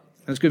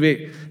 This could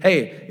be,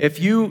 hey,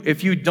 if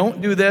you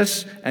don't do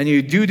this and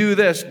you do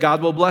this,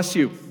 God will bless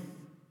you.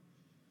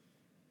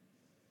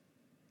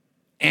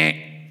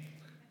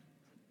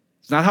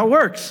 It's not how it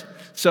works.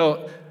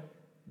 So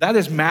that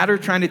is matter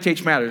trying to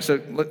change matter. So,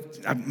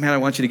 man, I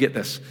want you to get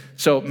this.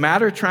 So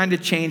matter trying to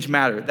change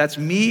matter. That's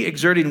me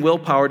exerting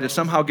willpower to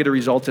somehow get a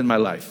result in my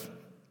life.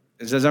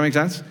 Does that make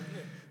sense?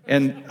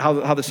 And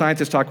how the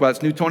scientists talk about it,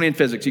 it's Newtonian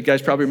physics. You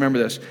guys probably remember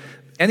this.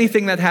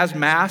 Anything that has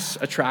mass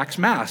attracts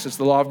mass. It's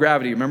the law of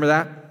gravity. Remember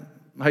that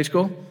in high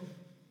school?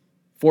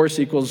 Force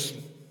equals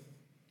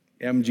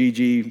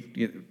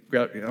mgg.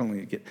 I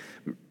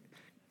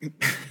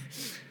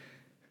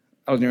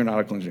was an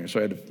aeronautical engineer, so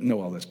I had to know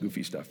all this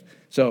goofy stuff.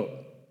 So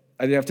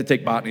I didn't have to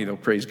take botany, though,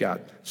 praise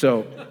God.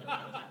 So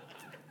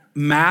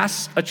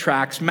mass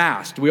attracts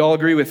mass. Do we all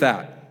agree with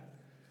that?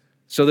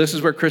 So this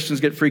is where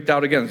Christians get freaked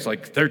out again. It's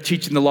like they're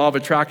teaching the law of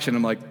attraction.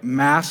 I'm like,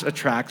 mass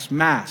attracts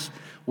mass.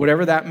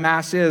 Whatever that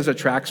mass is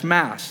attracts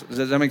mass.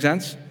 Does that make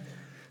sense?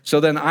 So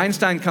then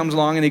Einstein comes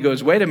along and he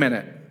goes, wait a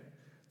minute.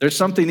 There's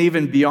something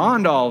even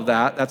beyond all of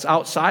that that's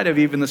outside of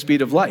even the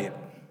speed of light.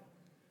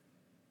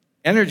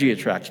 Energy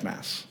attracts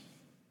mass.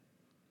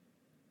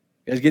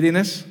 You guys getting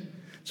this?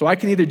 So I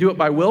can either do it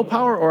by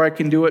willpower or I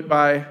can do it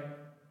by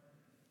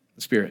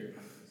the Spirit.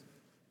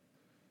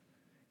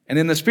 And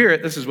in the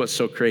Spirit, this is what's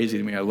so crazy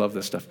to me. I love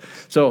this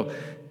stuff. So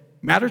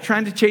matter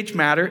trying to change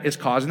matter is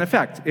cause and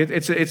effect.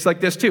 It's like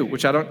this too,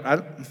 which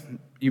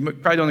you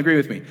probably don't agree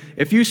with me.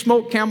 If you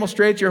smoke Camel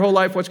Straights your whole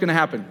life, what's going to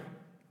happen?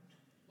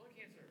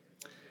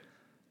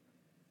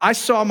 I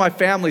saw my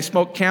family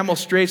smoke Camel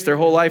Straights their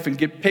whole life and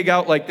get pig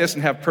out like this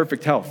and have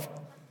perfect health.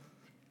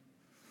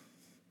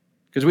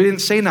 Because we didn't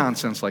say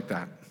nonsense like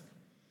that.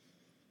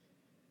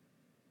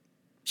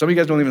 Some of you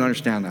guys don't even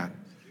understand that.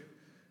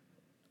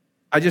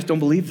 I just don't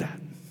believe that.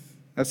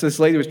 That's this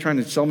lady was trying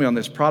to sell me on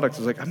this product. I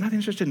was like, I'm not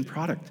interested in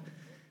product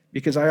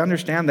because I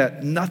understand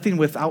that nothing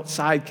with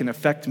outside can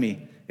affect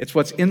me. It's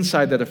what's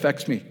inside that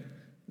affects me.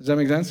 Does that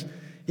make sense?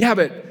 Yeah,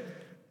 but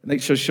and it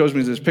shows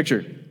me this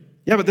picture.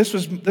 Yeah, but this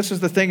is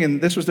the thing,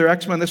 and this was their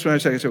eczema, and this one. I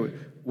said,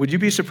 would you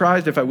be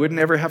surprised if I wouldn't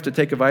ever have to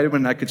take a vitamin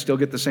and I could still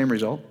get the same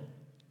result?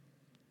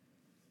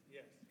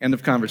 Yes. End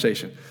of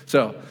conversation.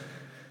 So,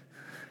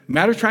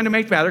 matter trying to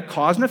make matter,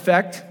 cause and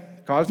effect,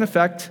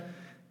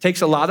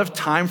 takes a lot of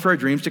time for our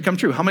dreams to come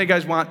true. How many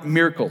guys want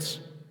miracles?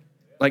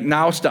 Like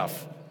now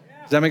stuff.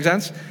 Does that make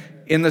sense?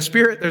 In the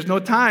Spirit, there's no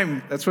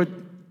time. That's what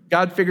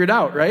God figured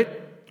out, right?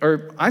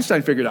 Or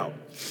Einstein figured out.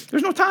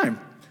 There's no time.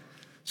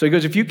 So he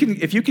goes, if you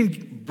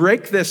can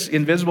break this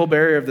invisible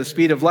barrier of the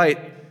speed of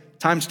light,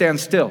 time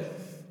stands still.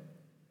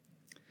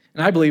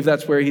 And I believe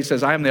that's where he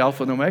says, I am the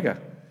Alpha and Omega.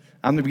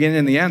 I'm the beginning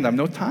and the end. I'm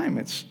no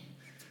time.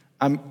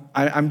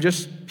 I'm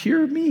just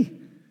pure me.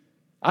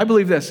 I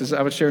believe this, as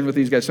I was sharing with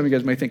these guys. Some of you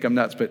guys may think I'm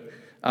nuts, but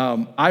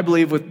I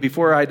believe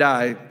before I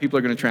die, people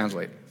are going to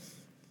translate.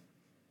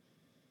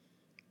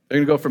 They're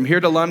going to go from here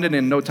to London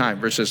in no time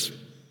versus,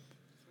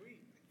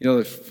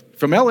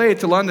 from LA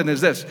to London is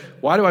this.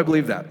 Why do I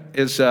believe that?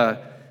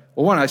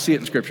 Well, one, I see it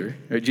in Scripture.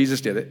 Right?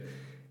 Jesus did it.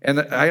 And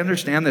I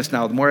understand this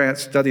now. The more I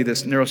study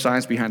this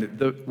neuroscience behind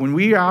it, when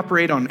we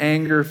operate on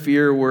anger,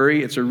 fear,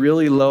 worry, it's a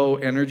really low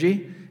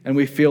energy, and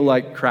we feel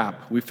like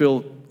crap. We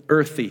feel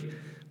earthy.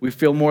 We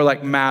feel more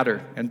like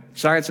matter. And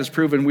science has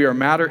proven we are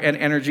matter and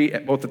energy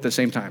both at the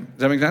same time. Does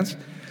that make sense?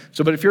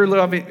 So, but if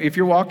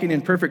you're walking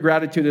in perfect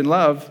gratitude and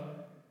love,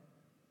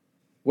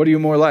 what are you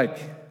more like?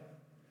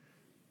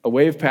 A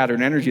wave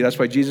pattern energy. That's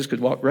why Jesus could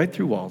walk right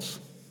through walls.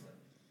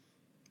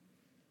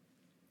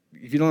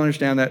 If you don't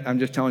understand that, I'm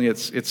just telling you,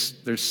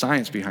 there's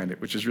science behind it,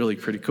 which is really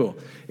pretty cool.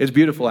 It's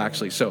beautiful,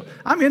 actually. So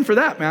I'm in for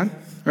that, man,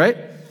 right?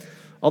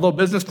 Although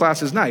business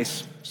class is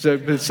nice. So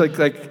it's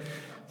like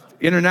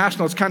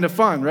international, it's kind of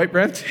fun, right,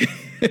 Brent?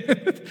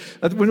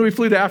 When we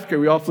flew to Africa,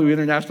 we all flew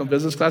international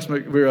business class. We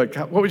were like,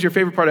 what was your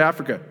favorite part of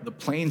Africa? The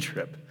plane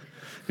trip.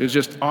 It was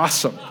just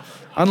awesome.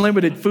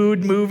 Unlimited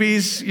food,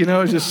 movies, it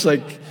was just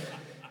like,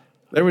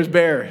 there was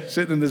Bear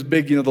sitting in this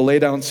big, the lay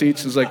down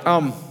seats. It was like,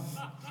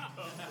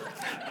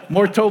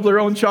 more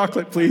Toblerone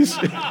chocolate, please.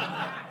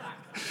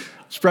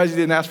 Surprised you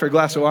didn't ask for a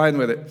glass of wine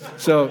with it.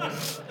 So,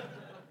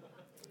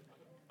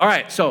 All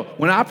right, so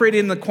when operating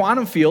in the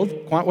quantum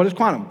field, what is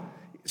quantum?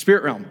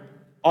 Spirit realm.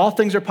 All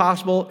things are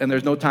possible, and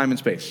there's no time and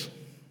space.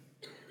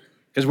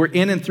 Because we're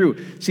in and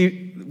through.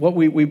 See, what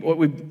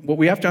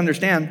we have to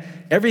understand,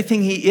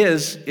 everything he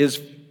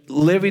is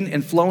living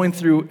and flowing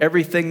through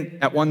everything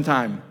at one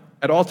time,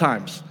 at all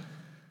times.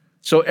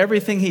 So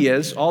everything he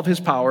is, all of his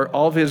power,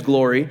 all of his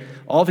glory,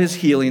 all of his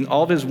healing,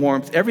 all of his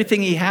warmth,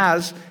 everything he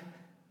has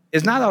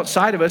is not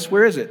outside of us.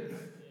 Where is it?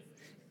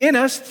 In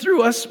us,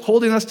 through us,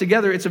 holding us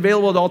together. It's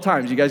available at all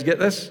times. You guys get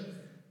this?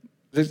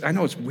 I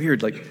know it's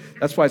weird. Like,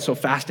 that's why it's so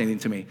fascinating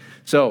to me.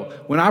 So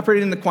when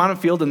operating in the quantum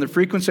field and the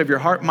frequency of your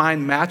heart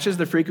mind matches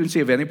the frequency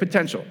of any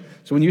potential.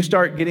 So when you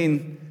start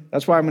getting,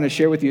 that's why I'm going to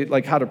share with you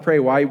like how to pray,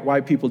 why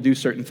people do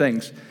certain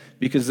things,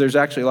 because there's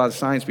actually a lot of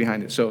science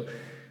behind it. So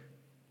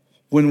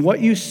when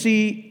what you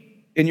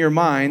see in your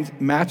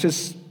mind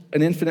matches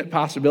an infinite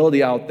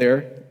possibility out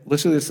there,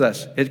 listen to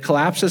this. It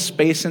collapses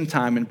space and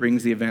time and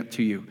brings the event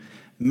to you.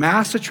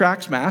 Mass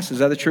attracts mass. Is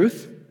that the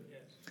truth?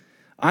 Yes.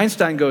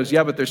 Einstein goes,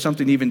 yeah, but there's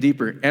something even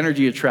deeper.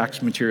 Energy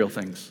attracts material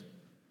things.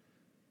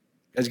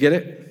 You guys get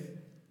it?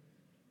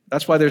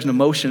 That's why there's an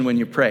emotion when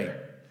you pray.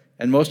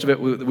 And most of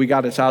it, we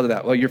got us out of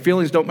that. Well, your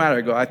feelings don't matter.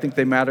 I go, I think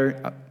they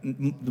matter.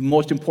 The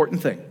most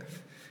important thing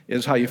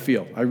is how you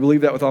feel. I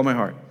believe that with all my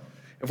heart.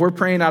 If we're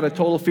praying out of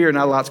total fear,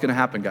 not a lot's going to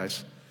happen,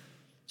 guys.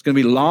 It's going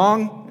to be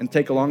long and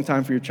take a long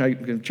time for your child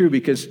to come true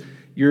because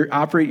you're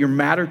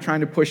matter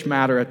trying to push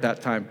matter at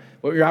that time.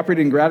 But you're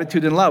operating in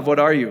gratitude and love. What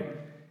are you?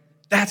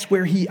 That's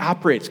where he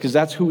operates because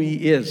that's who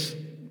he is.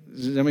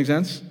 Does that make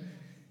sense?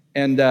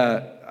 And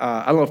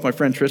I don't know if my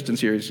friend Tristan's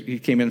here. He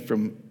came in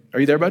from, are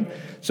you there, bud?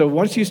 So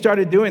once you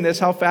started doing this,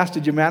 how fast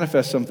did you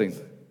manifest something?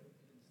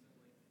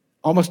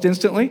 Almost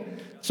instantly?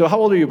 So how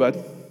old are you,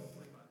 bud?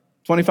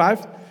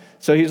 25?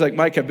 So he's like,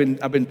 Mike, I've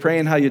been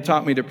praying how you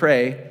taught me to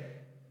pray.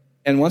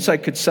 And once I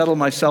could settle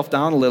myself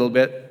down a little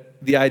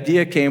bit, the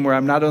idea came where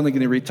I'm not only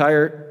going to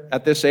retire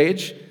at this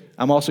age,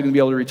 I'm also going to be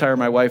able to retire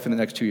my wife in the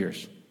next 2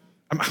 years.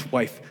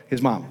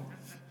 His mom.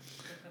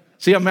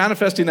 See, I'm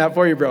manifesting that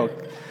for you, bro.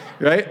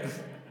 Right?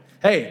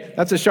 Hey,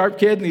 that's a sharp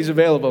kid, and he's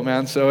available,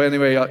 man. So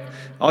anyway,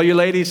 all you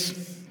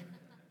ladies,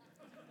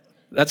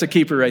 that's a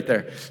keeper right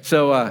there.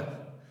 So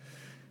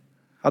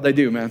how'd they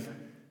do, man?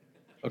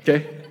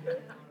 Okay?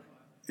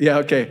 Yeah,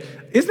 okay.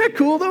 Isn't that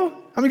cool, though?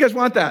 How many of you guys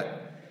want that?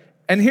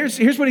 And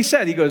here's what he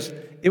said. He goes,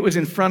 it was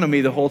in front of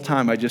me the whole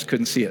time. I just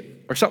couldn't see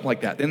it. Or something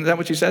like that. Isn't that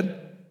what you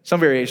said? Some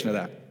variation of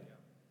that.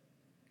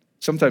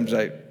 Sometimes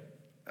I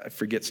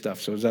forget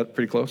stuff. So is that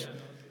pretty close?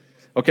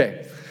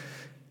 Okay.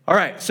 All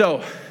right.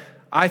 So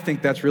I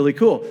think that's really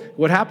cool.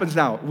 What happens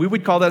now? We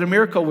would call that a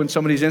miracle when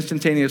somebody's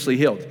instantaneously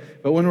healed.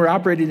 But when we're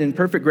operating in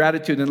perfect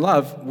gratitude and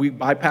love, we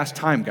bypass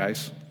time,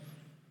 guys.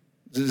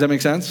 Does that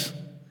make sense?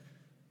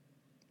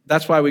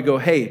 That's why we go,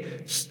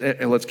 hey,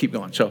 and let's keep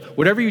going. So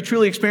whatever you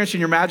truly experience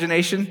in your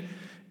imagination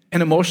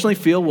and emotionally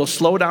feel will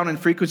slow down in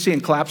frequency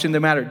and collapse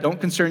into matter.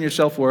 Don't concern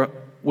yourself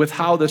with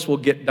how this will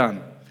get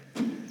done.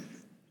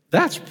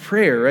 That's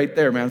prayer right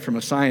there, man, from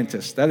a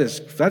scientist. That is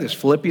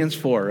Philippians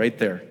 4 right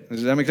there.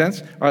 Does that make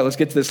sense? All right, let's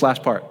get to this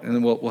last part, and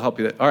then we'll help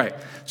you. All right,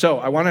 so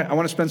I want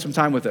to spend some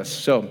time with this.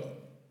 So,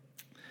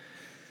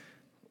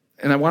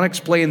 and I want to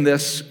explain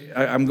this.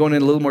 I'm going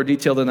in a little more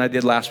detail than I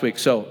did last week.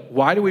 So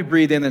why do we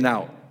breathe in and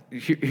out?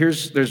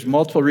 There's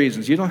multiple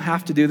reasons. You don't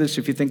have to do this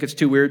if you think it's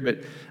too weird, but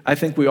I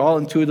think we all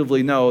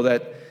intuitively know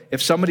that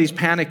if somebody's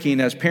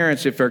panicking as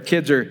parents, if our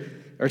kids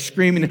are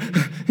screaming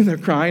and they're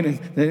crying,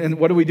 and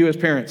what do we do as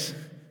parents?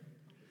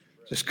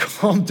 Just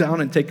calm down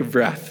and take a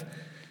breath.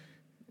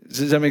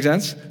 Does that make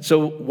sense?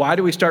 So why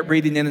do we start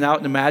breathing in and out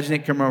and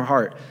imagining it from our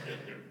heart?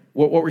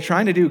 What we're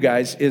trying to do,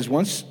 guys, is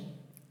once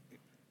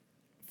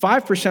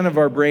 5% of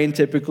our brain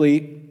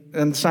typically,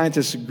 and the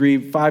scientists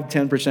agree,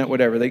 5-10%,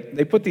 whatever.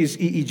 They put these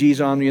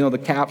EEGs on, the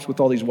caps with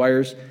all these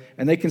wires,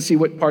 and they can see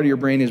what part of your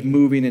brain is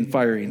moving and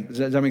firing. Does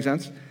that make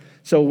sense?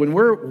 So when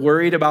we're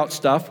worried about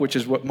stuff, which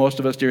is what most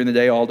of us do in the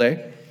day, all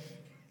day,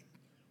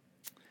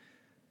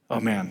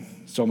 oh man,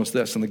 it's almost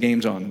this, and the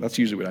game's on. That's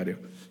usually what I do.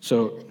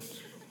 So,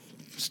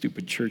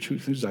 stupid church,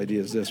 whose idea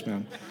is this,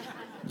 man?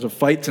 There's a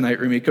fight tonight,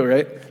 Remiko,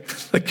 right?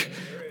 Like,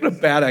 what a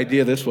bad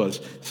idea this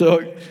was.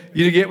 So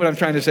you get what I'm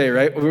trying to say,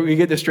 right? We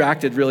get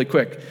distracted really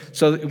quick.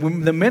 So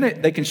the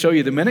minute they can show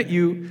you,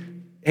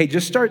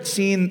 just start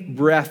seeing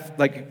breath,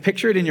 like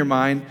picture it in your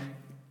mind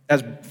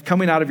as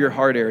coming out of your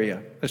heart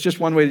area. That's just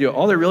one way to do it.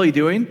 All they're really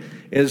doing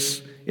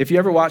is, if you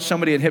ever watch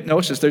somebody in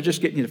hypnosis, they're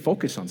just getting you to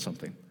focus on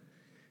something.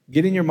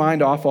 Getting your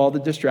mind off all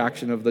the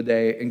distraction of the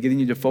day and getting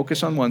you to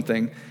focus on one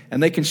thing.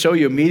 And they can show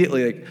you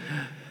immediately, like,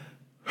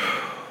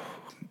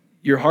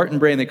 your heart and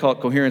brain, they call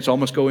it coherence,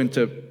 almost go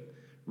into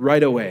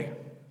right away.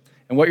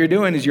 And what you're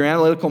doing is your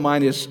analytical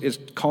mind is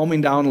calming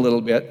down a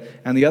little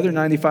bit, and the other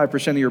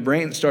 95% of your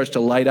brain starts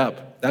to light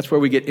up. That's where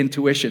we get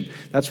intuition.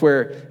 That's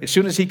where, as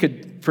soon as he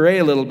could pray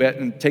a little bit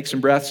and take some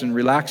breaths and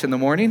relax in the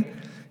morning,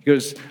 he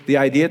goes, the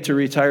idea to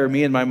retire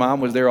me and my mom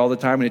was there all the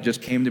time, and it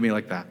just came to me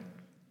like that.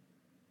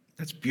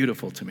 That's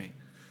beautiful to me.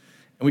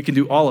 And we can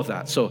do all of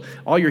that. So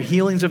all your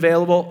healing's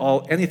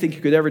available, anything you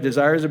could ever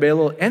desire is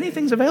available.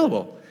 Anything's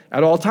available.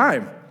 at all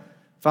time.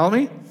 Follow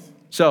me?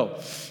 So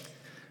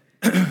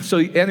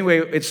anyway,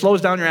 it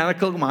slows down your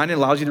analytical mind and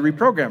allows you to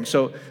reprogram.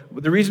 So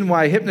the reason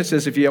why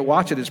hypnosis, if you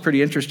watch it, is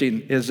pretty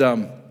interesting, is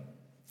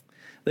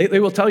they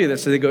will tell you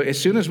this. So they go, as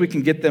soon as we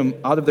can get them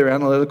out of their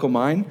analytical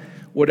mind,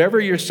 whatever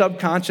your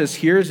subconscious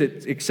hears,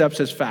 it accepts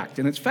as fact,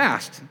 and it's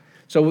fast.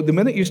 So the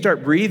minute you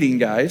start breathing,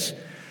 guys,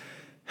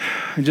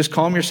 and just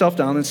calm yourself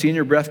down and seeing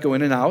your breath go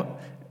in and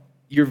out,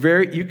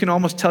 you can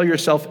almost tell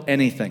yourself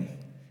anything.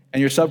 And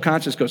your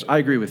subconscious goes, I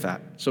agree with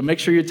that. So make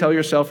sure you tell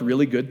yourself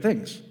really good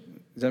things.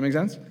 Does that make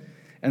sense?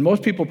 And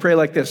most people pray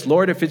like this,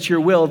 Lord, if it's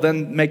your will,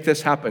 then make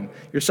this happen.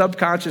 Your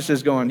subconscious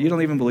is going, you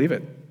don't even believe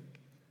it.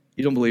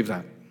 You don't believe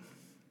that,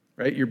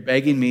 right? You're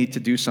begging me to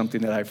do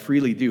something that I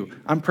freely do.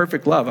 I'm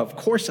perfect love. Of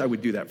course I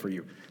would do that for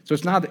you. So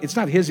it's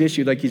not his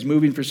issue like he's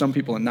moving for some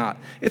people and not.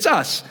 It's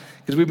us,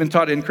 because we've been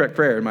taught incorrect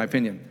prayer, in my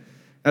opinion.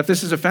 And if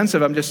this is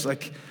offensive, I'm just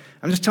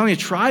telling you,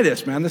 try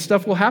this, man. This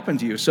stuff will happen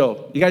to you.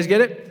 So you guys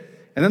get it?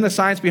 And then the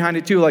science behind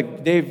it too,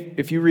 like Dave,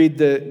 if you read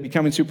the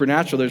Becoming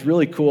Supernatural, there's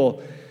really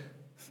cool,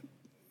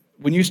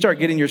 when you start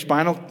getting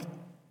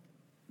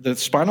the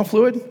spinal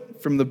fluid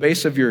from the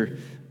base of your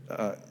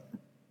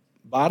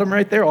bottom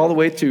right there all the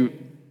way to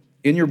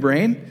in your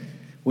brain,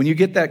 when you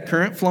get that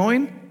current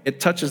flowing, it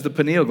touches the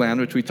pineal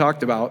gland, which we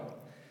talked about,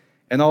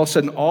 and all of a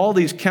sudden all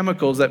these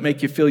chemicals that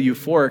make you feel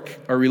euphoric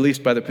are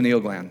released by the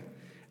pineal gland.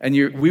 And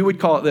we would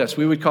call it this.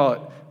 We would call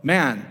it,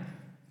 man,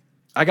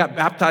 I got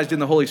baptized in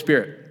the Holy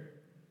Spirit.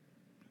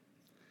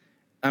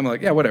 I'm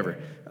like, yeah, whatever.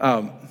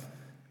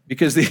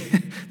 Because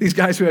these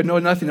guys who know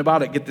nothing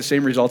about it get the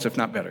same results, if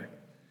not better.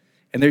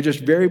 And they're just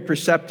very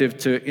perceptive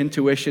to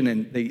intuition,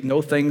 and they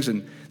know things,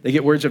 and they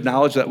get words of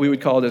knowledge that we would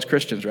call it as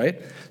Christians,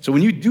 right? So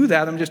when you do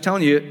that, I'm just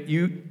telling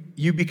you,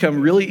 you become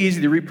really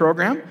easy to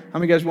reprogram. How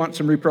many of you guys want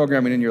some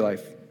reprogramming in your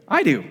life?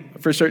 I do,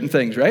 for certain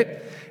things, right?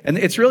 And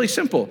it's really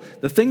simple.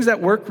 The things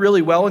that work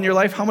really well in your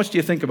life, how much do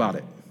you think about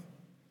it?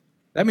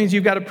 That means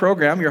you've got a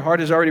program, your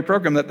heart is already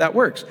programmed that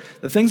works.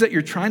 The things that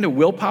you're trying to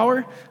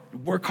willpower,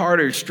 work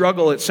harder,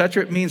 struggle,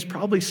 etc., it means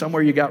probably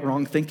somewhere you got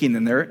wrong thinking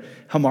in there,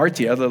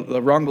 hamartia,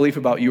 the wrong belief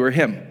about you or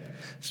him.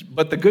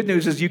 But the good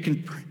news is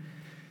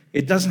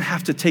it doesn't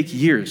have to take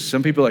years.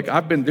 Some people are like,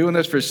 I've been doing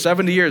this for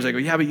 70 years. I go,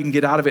 yeah, but you can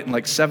get out of it in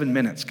like 7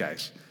 minutes,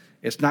 guys.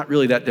 It's not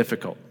really that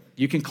difficult.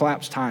 You can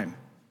collapse time.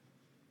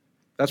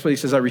 That's what he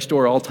says, I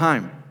restore all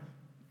time.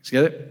 You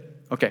get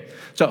it? Okay,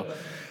 so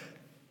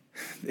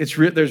there's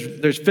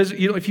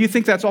if you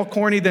think that's all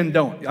corny, then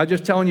don't. I'm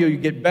just telling you, you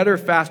get better,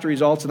 faster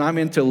results, and I'm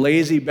into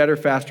lazy, better,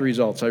 faster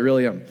results. I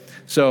really am.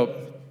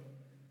 So,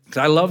 because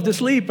I love to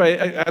sleep.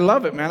 I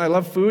love it, man. I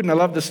love food, and I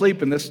love to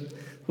sleep. And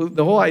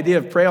the whole idea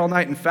of pray all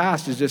night and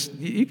fast is just,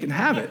 you can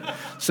have it.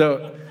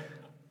 So,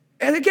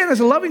 and again, as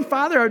a loving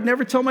father, I would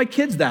never tell my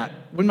kids that.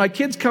 When my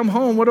kids come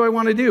home, what do I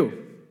want to do?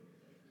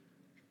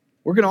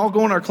 We're going to all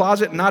go in our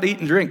closet and not eat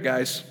and drink,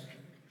 guys.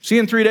 See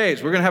you in 3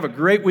 days. We're going to have a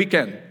great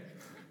weekend.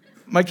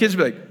 My kids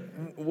would be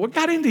like, what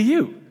got into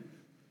you?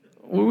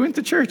 We went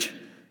to church.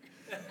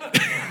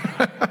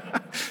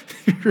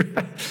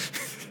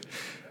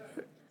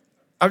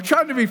 I'm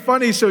trying to be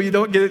funny so you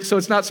don't get it, so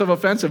it's not so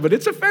offensive, but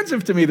it's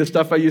offensive to me, the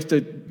stuff I used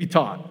to be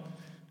taught.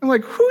 I'm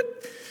like, who?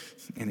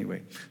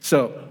 Anyway,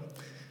 so,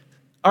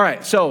 all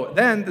right, so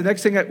then the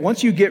next thing,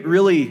 once you get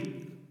really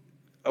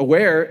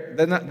aware,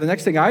 then the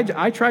next thing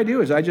I try to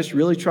do is I just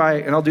really try,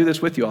 and I'll do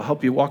this with you, I'll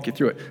help you walk you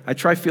through it. I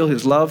try to feel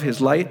his love,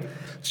 his light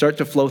start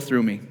to flow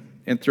through me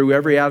and through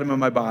every atom of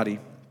my body.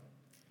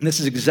 And this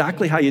is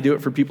exactly how you do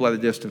it for people at a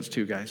distance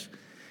too, guys.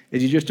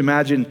 Is you just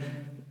imagine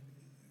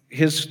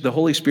the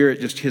Holy Spirit,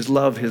 just his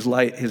love, his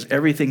light, his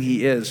everything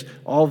he is,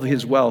 all of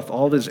his wealth,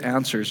 all of his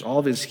answers, all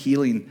of his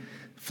healing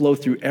flow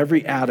through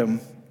every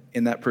atom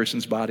in that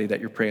person's body that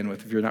you're praying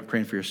with if you're not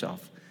praying for yourself.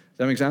 Does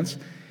that make sense?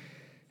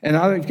 And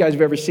I don't know if you guys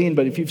have ever seen,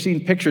 but if you've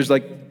seen pictures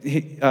like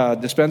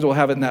Dispenza will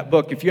have it in that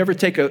book, if you ever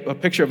take a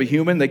picture of a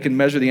human, they can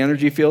measure the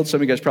energy field. Some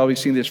of you guys probably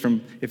seen this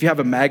if you have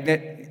a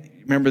magnet,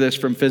 remember this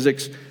from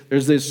physics,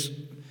 there's this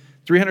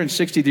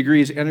 360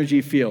 degrees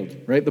energy field,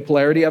 right? The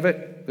polarity of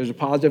it, there's a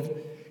positive.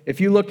 If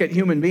you look at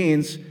human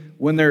beings,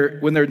 when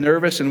they're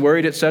nervous and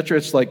worried, etc.,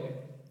 it's like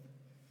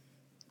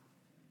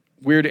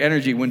weird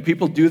energy. When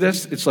people do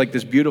this, it's like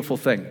this beautiful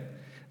thing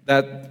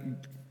that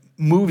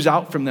moves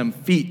out from them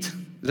feet.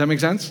 Does that make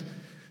sense?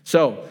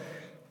 So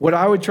what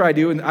I would try to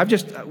do, and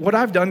what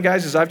I've done,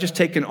 guys, is I've just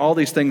taken all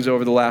these things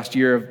over the last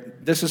year.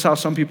 This is how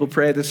some people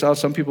pray. This is how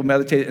some people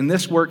meditate. And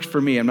this works for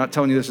me. I'm not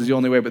telling you this is the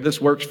only way, but this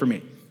works for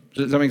me.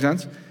 Does that make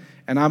sense?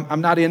 And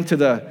I'm not into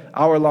the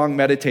hour-long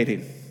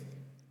meditating.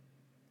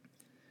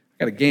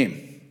 I got a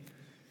game.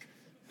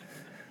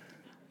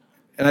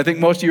 And I think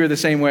most of you are the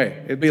same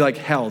way. It'd be like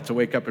hell to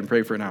wake up and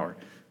pray for an hour,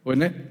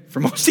 wouldn't it? For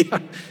most of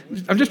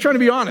you. I'm just trying to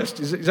be honest.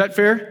 Is that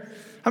fair?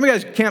 How many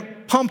guys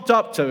can't pumped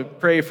up to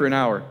pray for an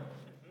hour?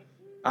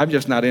 I'm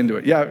just not into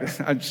it. Yeah,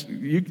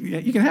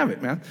 you can have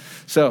it, man.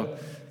 So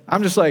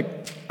I'm just like,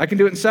 I can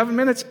do it in 7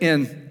 minutes.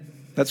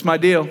 That's my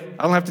deal.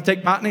 I don't have to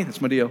take botany.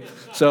 That's my deal.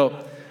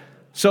 So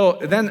So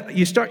then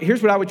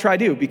here's what I would try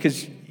to do,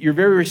 because you're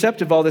very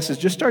receptive to all this, is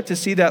just start to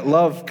see that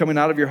love coming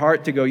out of your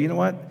heart to go, you know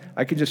what?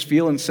 I can just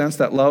feel and sense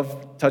that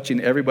love touching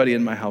everybody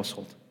in my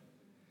household.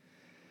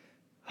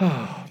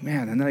 Oh,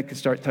 man, and then I can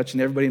start touching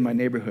everybody in my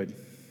neighborhood.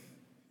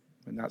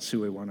 But not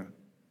Sue, I want to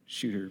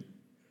shoot her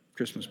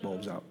Christmas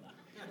bulbs out.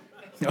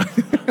 No.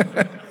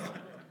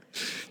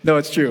 No,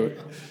 it's true.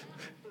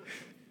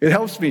 It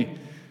helps me.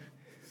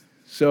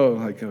 So,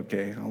 like,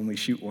 okay, I'll only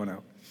shoot one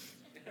out.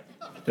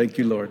 Thank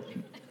you, Lord.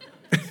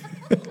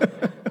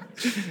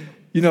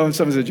 You know,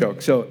 some is a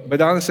joke. So, but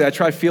honestly, I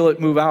try to feel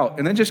it move out,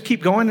 and then just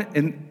keep going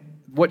in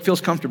what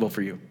feels comfortable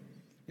for you.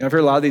 I've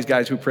heard a lot of these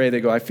guys who pray, they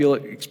go, I feel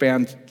it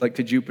expand like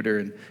to Jupiter,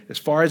 and as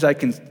far as I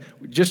can,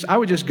 I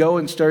would just go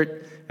and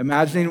start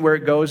imagining where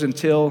it goes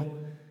until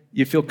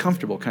you feel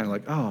comfortable, kind of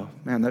like, oh,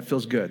 man, that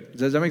feels good.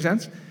 Does that make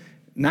sense?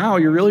 Now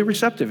you're really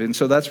receptive, and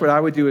so that's what I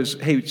would do is,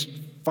 hey,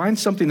 find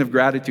something of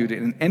gratitude,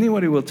 and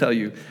anybody will tell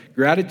you,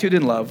 gratitude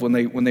and love,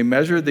 when they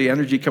measure the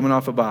energy coming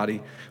off a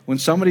body, when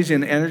somebody's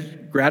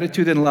in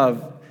gratitude and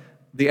love,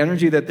 the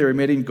energy that they're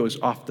emitting goes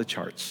off the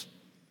charts.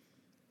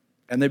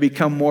 And they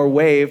become more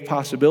wave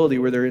possibility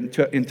where they're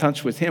in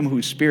touch with Him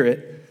who's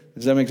spirit.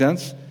 Does that make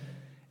sense?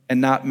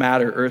 And not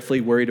matter, earthly,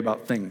 worried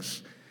about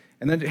things.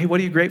 And then, hey, what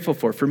are you grateful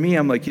for? For me,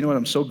 I'm like, you know what?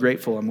 I'm so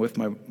grateful I'm with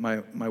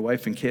my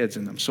wife and kids,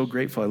 and I'm so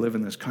grateful I live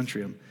in this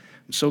country. I'm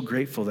so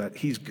grateful that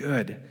He's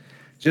good.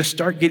 Just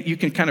you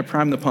can kind of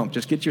prime the pump.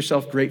 Just get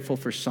yourself grateful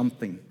for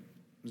something.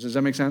 Does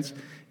that make sense?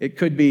 It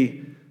could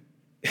even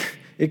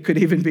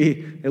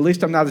be, at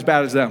least I'm not as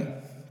bad as them.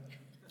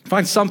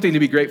 Find something to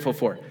be grateful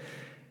for.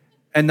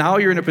 And now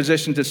you're in a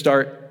position to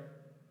start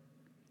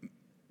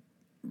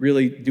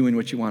really doing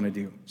what you want to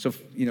do. So,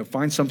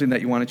 find something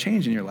that you want to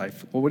change in your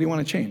life. Well, what do you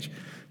want to change?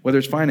 Whether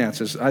it's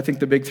finances. I think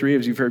the big three,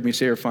 as you've heard me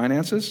say, are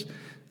finances.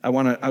 I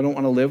don't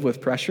want to live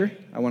with pressure.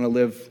 I want to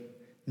live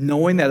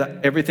knowing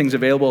that everything's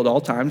available at all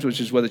times, which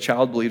is what a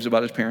child believes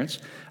about his parents.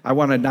 I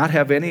want to not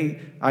have any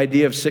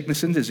idea of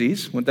sickness and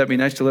disease. Wouldn't that be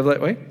nice to live that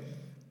way?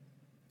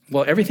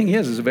 Well, everything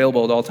is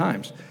available at all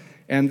times.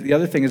 And the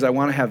other thing is I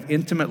want to have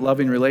intimate,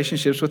 loving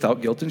relationships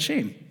without guilt and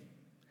shame.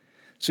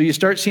 So you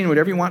start seeing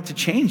whatever you want to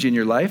change in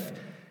your life,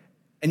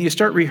 and you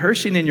start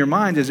rehearsing in your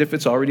mind as if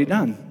it's already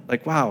done.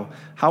 Like, wow,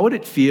 how would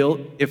it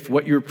feel if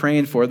what you're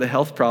praying for, the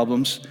health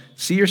problems,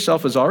 see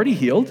yourself as already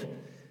healed?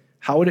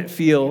 How would it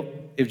feel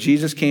if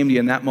Jesus came to you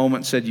in that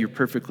moment and said, you're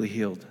perfectly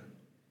healed?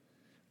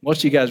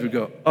 Most of you guys would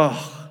go,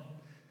 oh,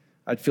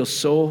 I'd feel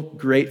so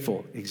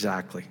grateful.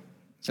 Exactly.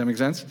 Does that make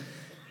sense?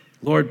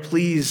 Lord,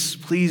 please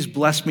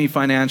bless me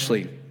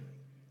financially.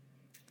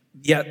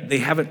 Yet they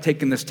haven't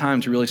taken this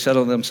time to really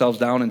settle themselves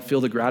down and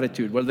feel the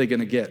gratitude. What are they going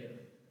to get?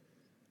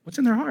 What's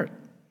in their heart?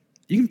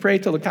 You can pray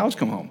till the cows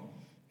come home.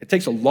 It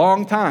takes a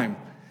long time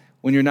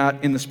when you're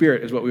not in the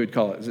Spirit, is what we would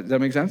call it. Does that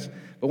make sense?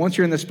 But once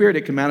you're in the Spirit,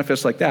 it can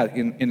manifest like that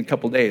in a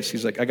couple days.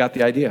 He's like, I got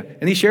the idea.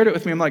 And he shared it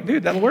with me. I'm like,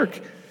 dude, that'll work.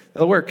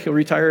 That'll work. He'll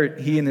retire,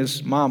 he and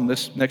his mom,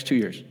 this next 2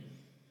 years.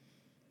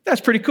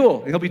 That's pretty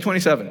cool. And he'll be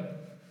 27.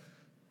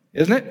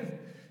 Isn't it?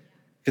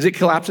 Because it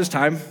collapses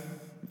time.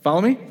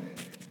 Follow me?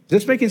 Is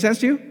this making sense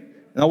to you?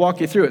 And I'll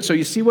walk you through it. So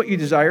you see what you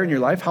desire in your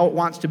life, how it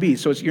wants to be.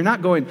 So you're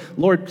not going,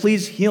 Lord,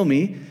 please heal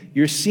me.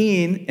 You're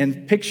seeing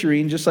and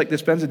picturing, just like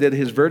Dispenza did,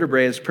 his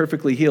vertebrae is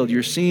perfectly healed.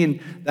 You're seeing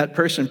that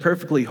person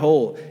perfectly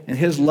whole, and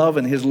his love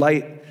and his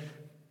light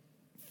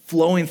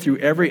flowing through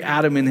every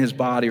atom in his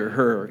body or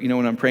her,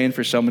 when I'm praying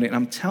for somebody. And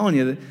I'm telling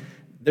you,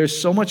 there's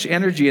so much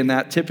energy in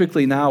that.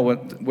 Typically now,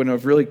 when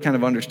I've really kind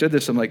of understood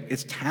this, I'm like,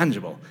 it's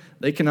tangible.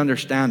 They can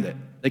understand it.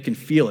 They can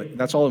feel it.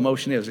 That's all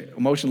emotion is.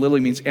 Emotion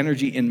literally means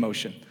energy in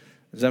motion.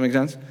 Does that make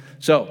sense?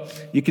 So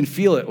you can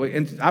feel it.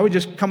 And I would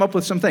just come up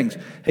with some things.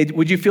 Hey,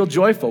 would you feel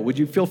joyful? Would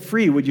you feel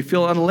free? Would you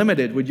feel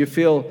unlimited? Would you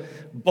feel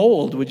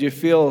bold? Would you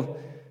feel,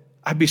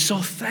 I'd be so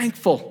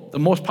thankful. The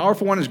most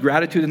powerful one is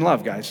gratitude and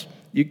love, guys.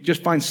 You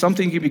just find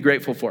something you can be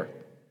grateful for.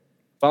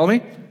 Follow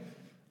me?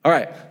 All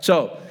right.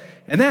 So,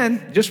 and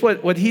then just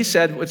what he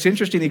said, what's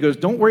interesting, he goes,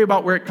 don't worry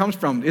about where it comes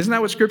from. Isn't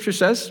that what Scripture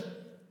says?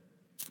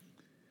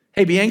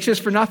 Hey, be anxious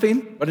for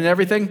nothing, but in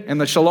everything. And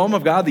the shalom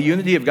of God, the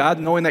unity of God,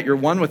 knowing that you're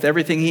one with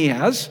everything He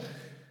has,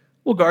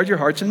 will guard your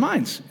hearts and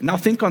minds. And now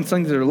think on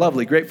things that are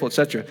lovely, grateful,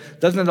 etc.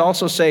 Doesn't it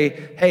also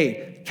say,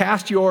 hey,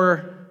 cast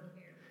your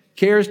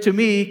cares to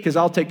me because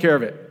I'll take care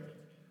of it?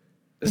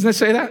 Doesn't it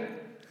say that?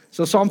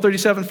 So Psalm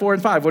 37, 4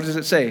 and 5, what does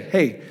it say?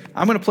 Hey,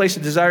 I'm going to place a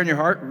desire in your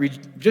heart.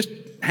 Just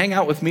hang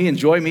out with me,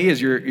 enjoy me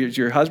as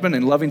your husband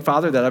and loving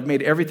father, that I've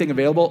made everything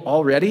available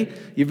already.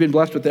 You've been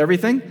blessed with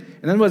everything.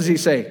 And then what does he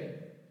say?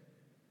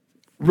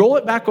 Roll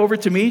it back over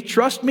to me,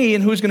 trust me,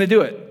 and who's going to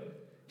do it?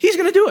 He's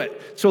going to do it.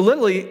 So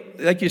literally,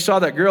 like you saw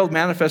that girl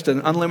manifest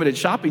an unlimited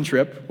shopping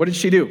trip, what did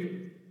she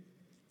do?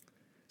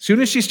 As soon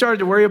as she started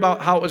to worry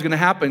about how it was going to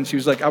happen, she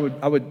was like, I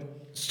would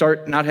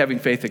start not having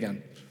faith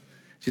again.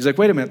 She's like,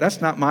 wait a minute,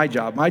 that's not my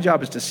job. My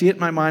job is to see it in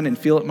my mind and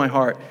feel it in my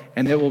heart,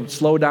 and it will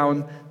slow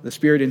down the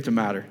spirit into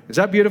matter. Is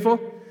that beautiful?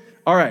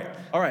 All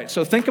right.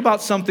 So think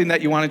about something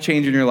that you want to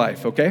change in your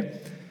life, okay?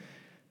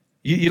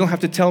 You don't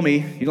have to tell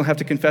me. You don't have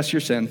to confess your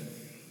sin.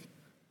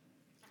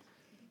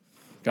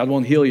 God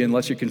won't heal you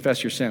unless you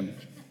confess your sin.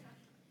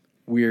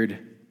 Weird.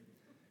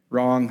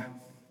 Wrong.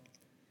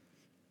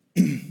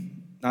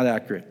 Not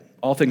accurate.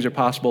 All things are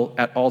possible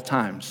at all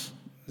times.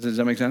 Does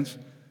that make sense?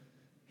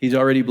 He's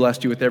already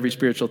blessed you with every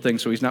spiritual thing,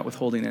 so he's not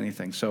withholding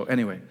anything. So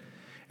anyway,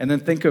 and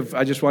then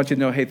I just want you to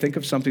know, hey, think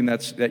of something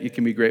that you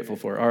can be grateful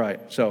for. All right,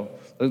 so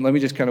let me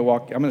just kind of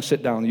walk. I'm going to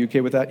sit down. Are you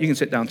okay with that? You can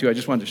sit down too. I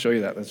just wanted to show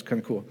you that. That's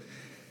kind of cool.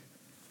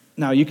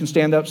 Now, you can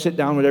stand up, sit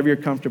down, whatever you're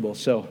comfortable.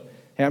 So,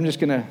 hey, I'm just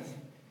going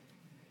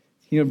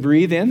to,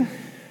 breathe in.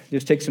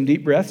 Just take some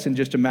deep breaths and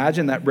just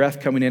imagine that breath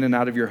coming in and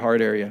out of your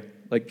heart area.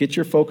 Like, get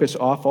your focus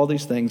off all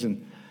these things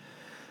and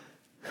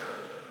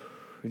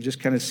just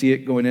kind of see it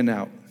going in and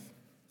out.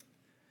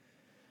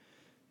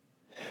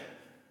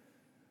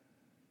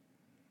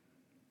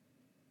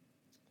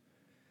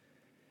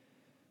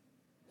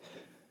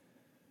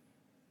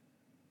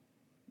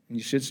 And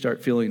you should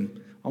start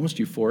feeling almost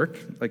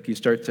euphoric, like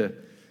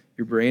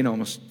your brain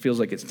almost feels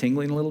like it's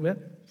tingling a little bit,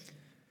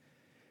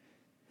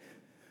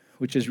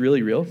 which is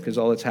really real because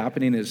all that's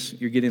happening is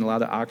you're getting a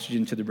lot of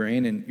oxygen to the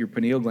brain and your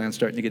pineal gland's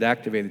starting to get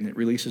activated and it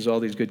releases all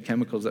these good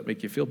chemicals that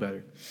make you feel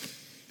better.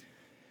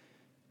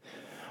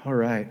 All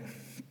right.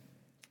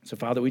 So,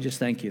 Father, we just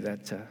thank you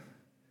that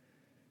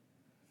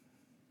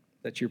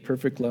your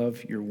perfect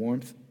love, your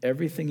warmth,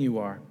 everything you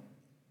are,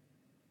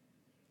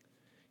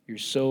 you're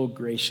so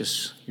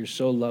gracious, you're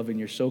so loving,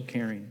 you're so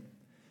caring.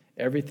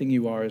 Everything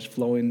you are is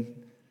flowing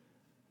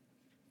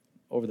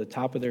over the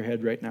top of their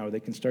head right now. They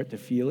can start to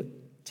feel it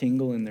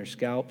tingle in their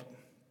scalp.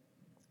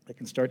 They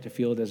can start to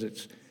feel it as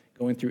it's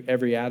going through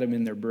every atom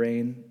in their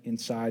brain,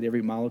 inside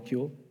every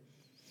molecule.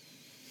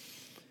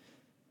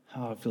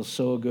 Oh, it feels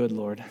so good,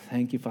 Lord.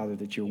 Thank you, Father,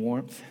 that your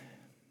warmth,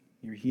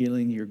 your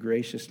healing, your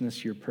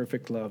graciousness, your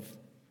perfect love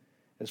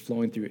is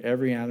flowing through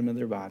every atom of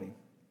their body.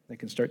 They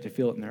can start to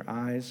feel it in their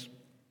eyes,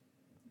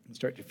 they can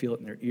start to feel it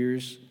in their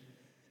ears,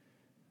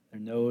 their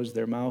nose,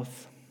 their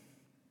mouth.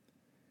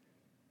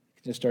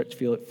 You can just start to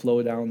feel it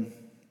flow down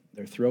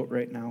their throat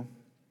right now.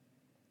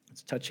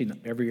 It's touching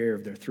every area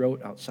of their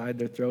throat, outside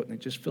their throat, and it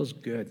just feels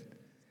good.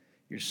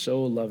 You're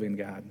so loving,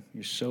 God.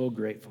 You're so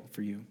grateful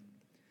for you.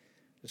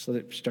 Just let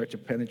it start to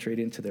penetrate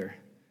into their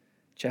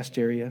chest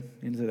area,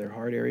 into their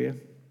heart area.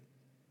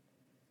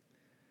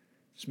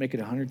 Just make it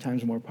 100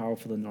 times more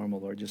powerful than normal,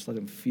 Lord. Just let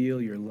them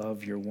feel your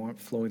love, your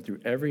warmth flowing through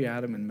every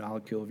atom and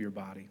molecule of your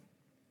body.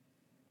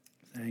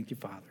 Thank you,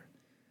 Father.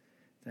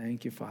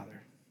 Thank you,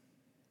 Father.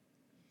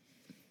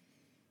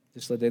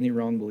 Just let any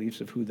wrong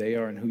beliefs of who they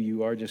are and who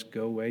you are just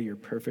go away. Your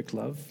perfect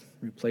love.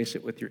 Replace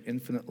it with your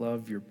infinite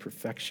love, your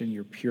perfection,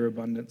 your pure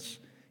abundance,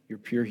 your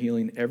pure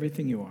healing,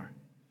 everything you are.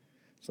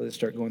 So let it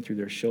start going through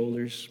their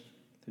shoulders,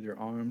 through their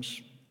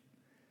arms,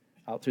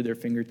 out through their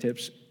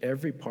fingertips,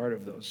 every part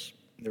of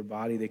their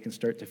body. They can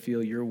start to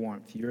feel your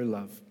warmth, your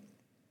love.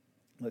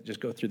 Let it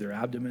just go through their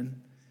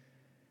abdomen,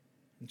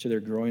 into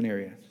their groin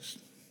area. Just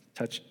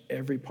touch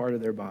every part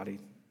of their body.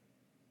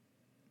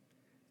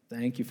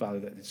 Thank you, Father,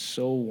 that it's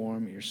so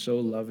warm, you're so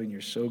loving, you're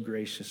so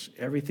gracious.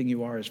 Everything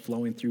you are is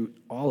flowing through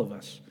all of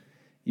us.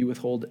 You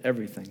withhold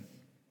everything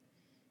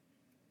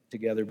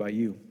together by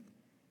you.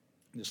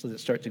 Just let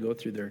it start to go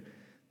through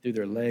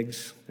their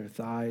legs, their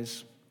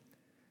thighs,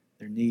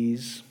 their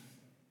knees,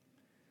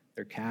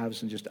 their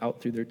calves, and just out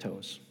through their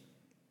toes.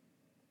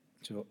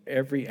 So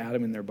every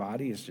atom in their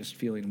body is just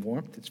feeling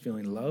warmth, it's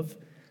feeling love,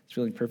 it's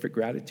feeling perfect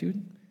gratitude.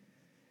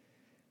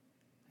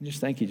 And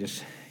just thank you.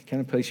 Just kind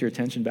of place your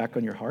attention back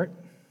on your heart,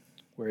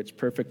 where it's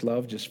perfect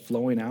love just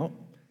flowing out,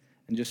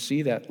 and just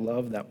see that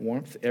love, that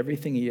warmth,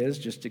 everything he is,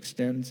 just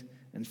extend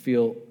and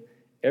feel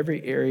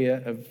every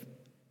area of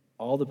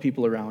all the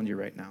people around you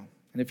right now.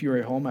 And if you were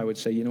at home, I would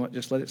say, you know what,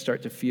 just let it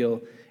start to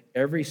feel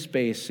every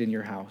space in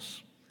your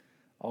house,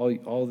 all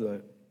your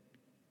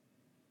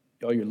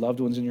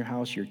loved ones in your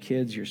house, your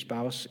kids, your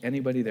spouse,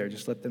 anybody there,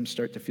 just let them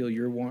start to feel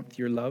your warmth,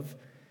 your love,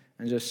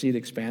 and just see it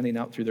expanding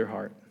out through their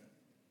heart.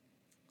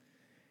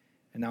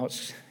 And now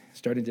it's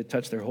starting to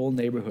touch their whole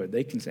neighborhood.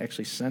 They can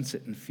actually sense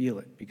it and feel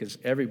it because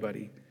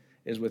everybody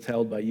is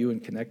withheld by you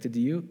and connected to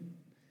you.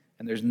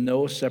 And there's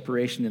no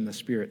separation in the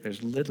spirit.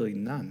 There's literally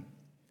none.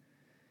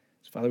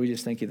 So, Father, we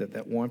just thank you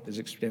that warmth is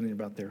expanding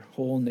about their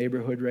whole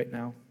neighborhood right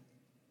now.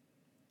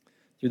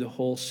 Through the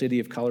whole city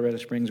of Colorado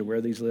Springs or where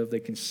these live,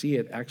 they can see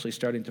it actually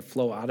starting to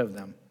flow out of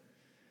them.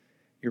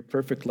 Your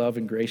perfect love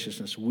and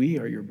graciousness. We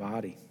are your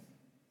body.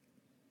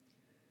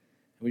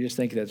 And we just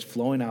thank you that it's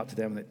flowing out to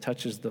them and it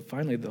touches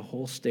finally the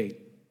whole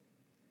state.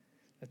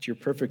 That your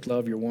perfect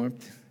love, your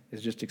warmth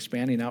is just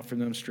expanding out from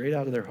them straight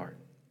out of their heart.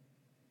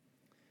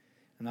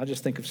 And I'll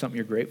just think of something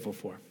you're grateful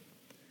for.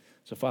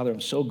 So, Father,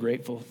 I'm so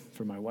grateful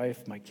for my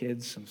wife, my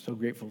kids. I'm so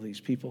grateful for these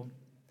people.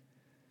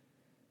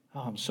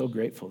 Oh, I'm so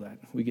grateful that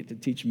we get to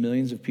teach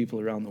millions of people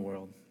around the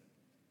world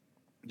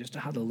just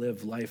how to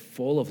live life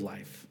full of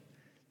life.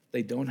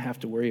 They don't have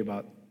to worry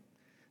about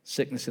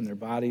sickness in their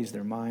bodies,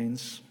 their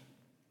minds.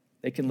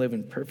 They can live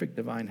in perfect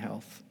divine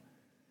health.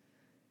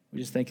 We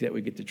just thank you that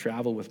we get to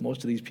travel with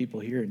most of these people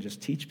here and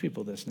just teach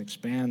people this and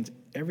expand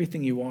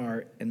everything you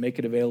are and make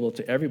it available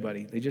to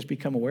everybody. They just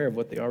become aware of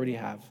what they already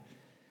have,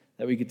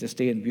 that we get to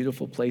stay in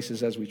beautiful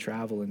places as we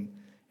travel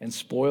and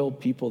spoil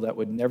people that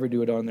would never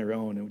do it on their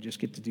own. And we just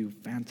get to do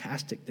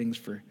fantastic things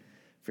for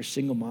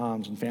single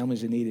moms and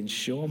families in need and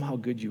show them how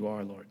good you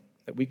are, Lord.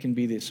 That we can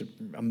be this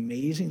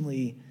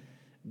amazingly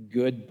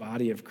good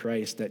body of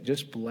Christ that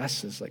just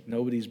blesses like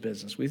nobody's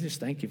business. We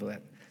just thank you for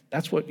that.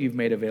 That's what you've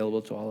made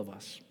available to all of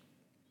us.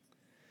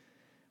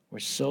 We're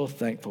so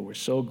thankful. We're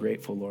so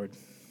grateful, Lord.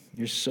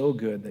 You're so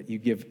good that you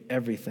give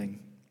everything.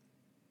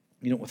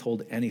 You don't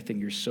withhold anything.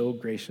 You're so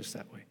gracious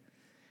that way.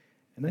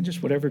 And then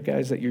just whatever,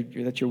 guys, that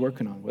you're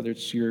working on, whether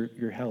it's your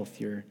health,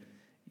 your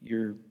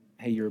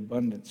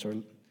abundance, or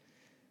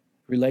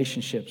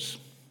relationships,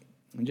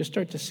 and just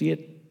start to see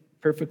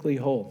it perfectly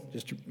whole.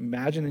 Just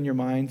imagine in your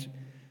mind,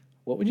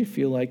 what would you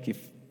feel like if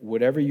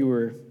whatever you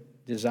were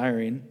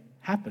desiring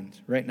happened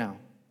right now?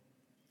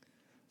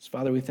 So,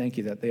 Father, we thank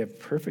you that they have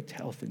perfect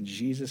health in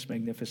Jesus'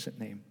 magnificent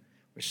name.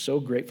 We're so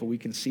grateful we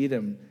can see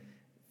them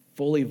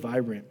fully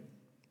vibrant.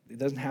 It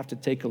doesn't have to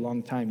take a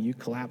long time. You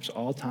collapse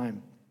all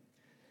time.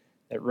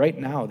 That right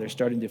now they're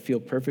starting to feel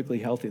perfectly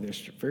healthy.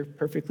 They're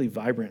perfectly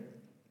vibrant.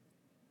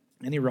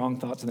 Any wrong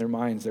thoughts in their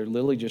minds, they're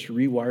literally just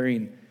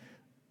rewiring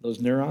those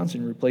neurons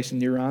and replacing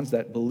neurons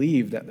that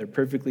believe that they're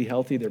perfectly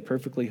healthy, they're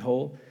perfectly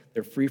whole,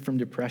 they're free from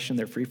depression,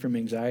 they're free from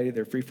anxiety,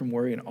 they're free from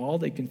worry, and all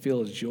they can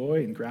feel is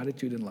joy and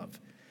gratitude and love.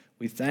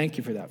 We thank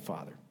you for that,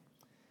 Father.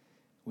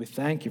 We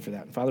thank you for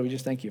that. And Father, we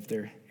just thank you if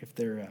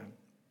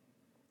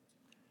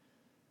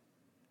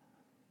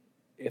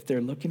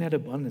they're looking at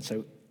abundance,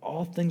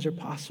 all things are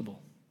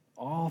possible.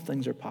 All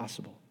things are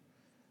possible.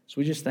 So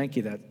we just thank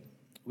you that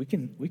we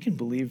can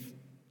believe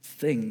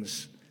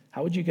things.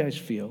 How would you guys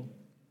feel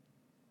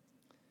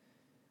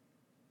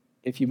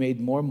if you made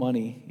more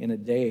money in a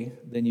day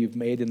than you've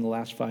made in the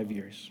last 5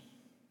 years,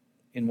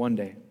 in one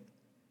day?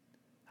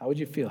 How would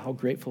you feel? How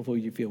grateful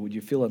would you feel? Would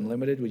you feel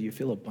unlimited? Would you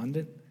feel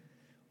abundant?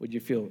 Would you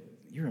feel,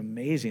 you're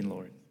amazing,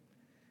 Lord?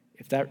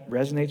 If that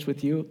resonates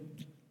with you,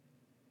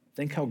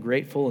 think how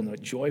grateful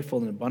and joyful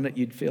and abundant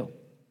you'd feel.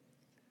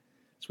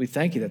 So we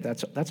thank you that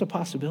that's a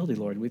possibility,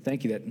 Lord. We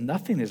thank you that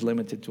nothing is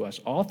limited to us.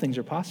 All things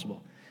are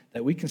possible,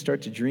 that we can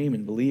start to dream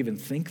and believe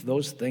and think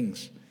those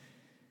things.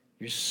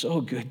 You're so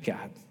good,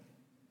 God.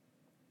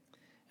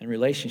 And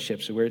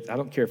relationships, where I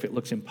don't care if it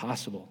looks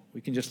impossible.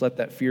 We can just let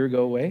that fear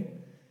go away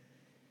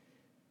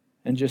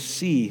and just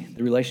see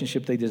the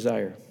relationship they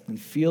desire and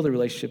feel the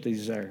relationship they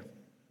desire.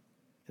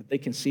 That they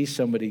can see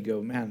somebody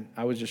go, man,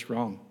 I was just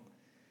wrong.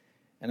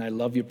 And I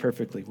love you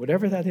perfectly.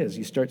 Whatever that is,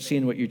 you start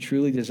seeing what you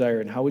truly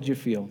desire, and how would you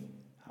feel?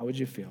 How would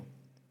you feel?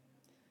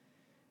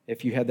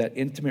 If you had that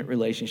intimate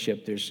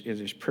relationship,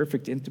 there's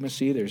perfect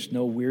intimacy, there's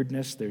no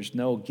weirdness, there's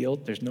no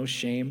guilt, there's no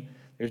shame,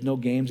 there's no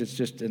games. It's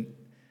just an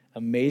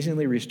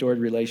amazingly restored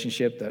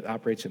relationship that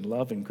operates in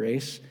love and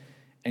grace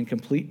and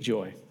complete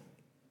joy.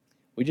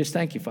 We just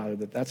thank you, Father,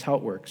 that that's how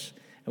it works.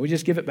 And we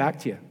just give it back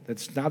to you.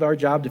 That's not our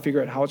job to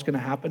figure out how it's going to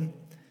happen.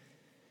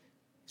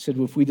 He said,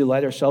 if we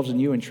delight ourselves in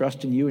you and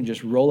trust in you and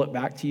just roll it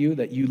back to you,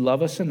 that you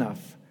love us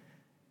enough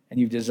and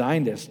you've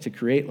designed us to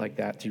create like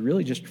that, to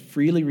really just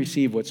freely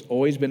receive what's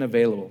always been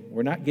available.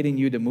 We're not getting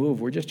you to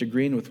move. We're just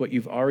agreeing with what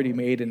you've already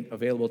made and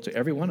available to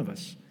every one of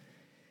us.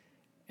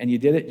 And you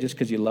did it just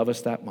because you love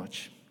us that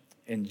much.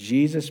 In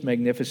Jesus'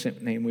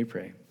 magnificent name we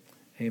pray.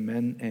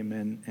 Amen,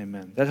 amen,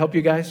 amen. That help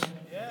you guys?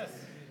 Yes.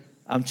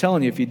 I'm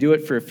telling you, if you do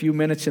it for a few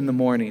minutes in the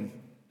morning,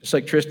 just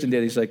like Tristan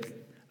did, he's like,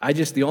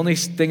 the only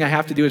thing I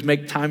have to do is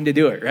make time to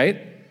do it,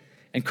 right?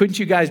 And couldn't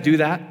you guys do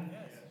that?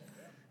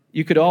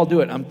 You could all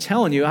do it. I'm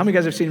telling you, how many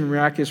guys have seen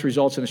miraculous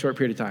results in a short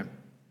period of time?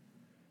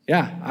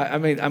 Yeah,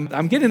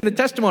 I'm getting the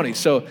testimonies.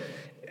 So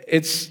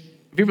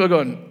people are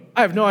going,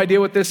 I have no idea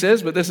what this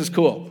is, but this is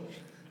cool.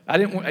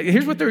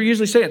 Here's what they're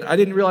usually saying. I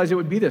didn't realize it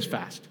would be this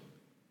fast.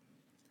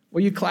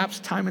 Well, you collapse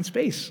time and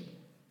space.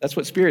 That's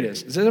what spirit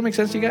is. Does that make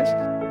sense to you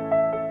guys?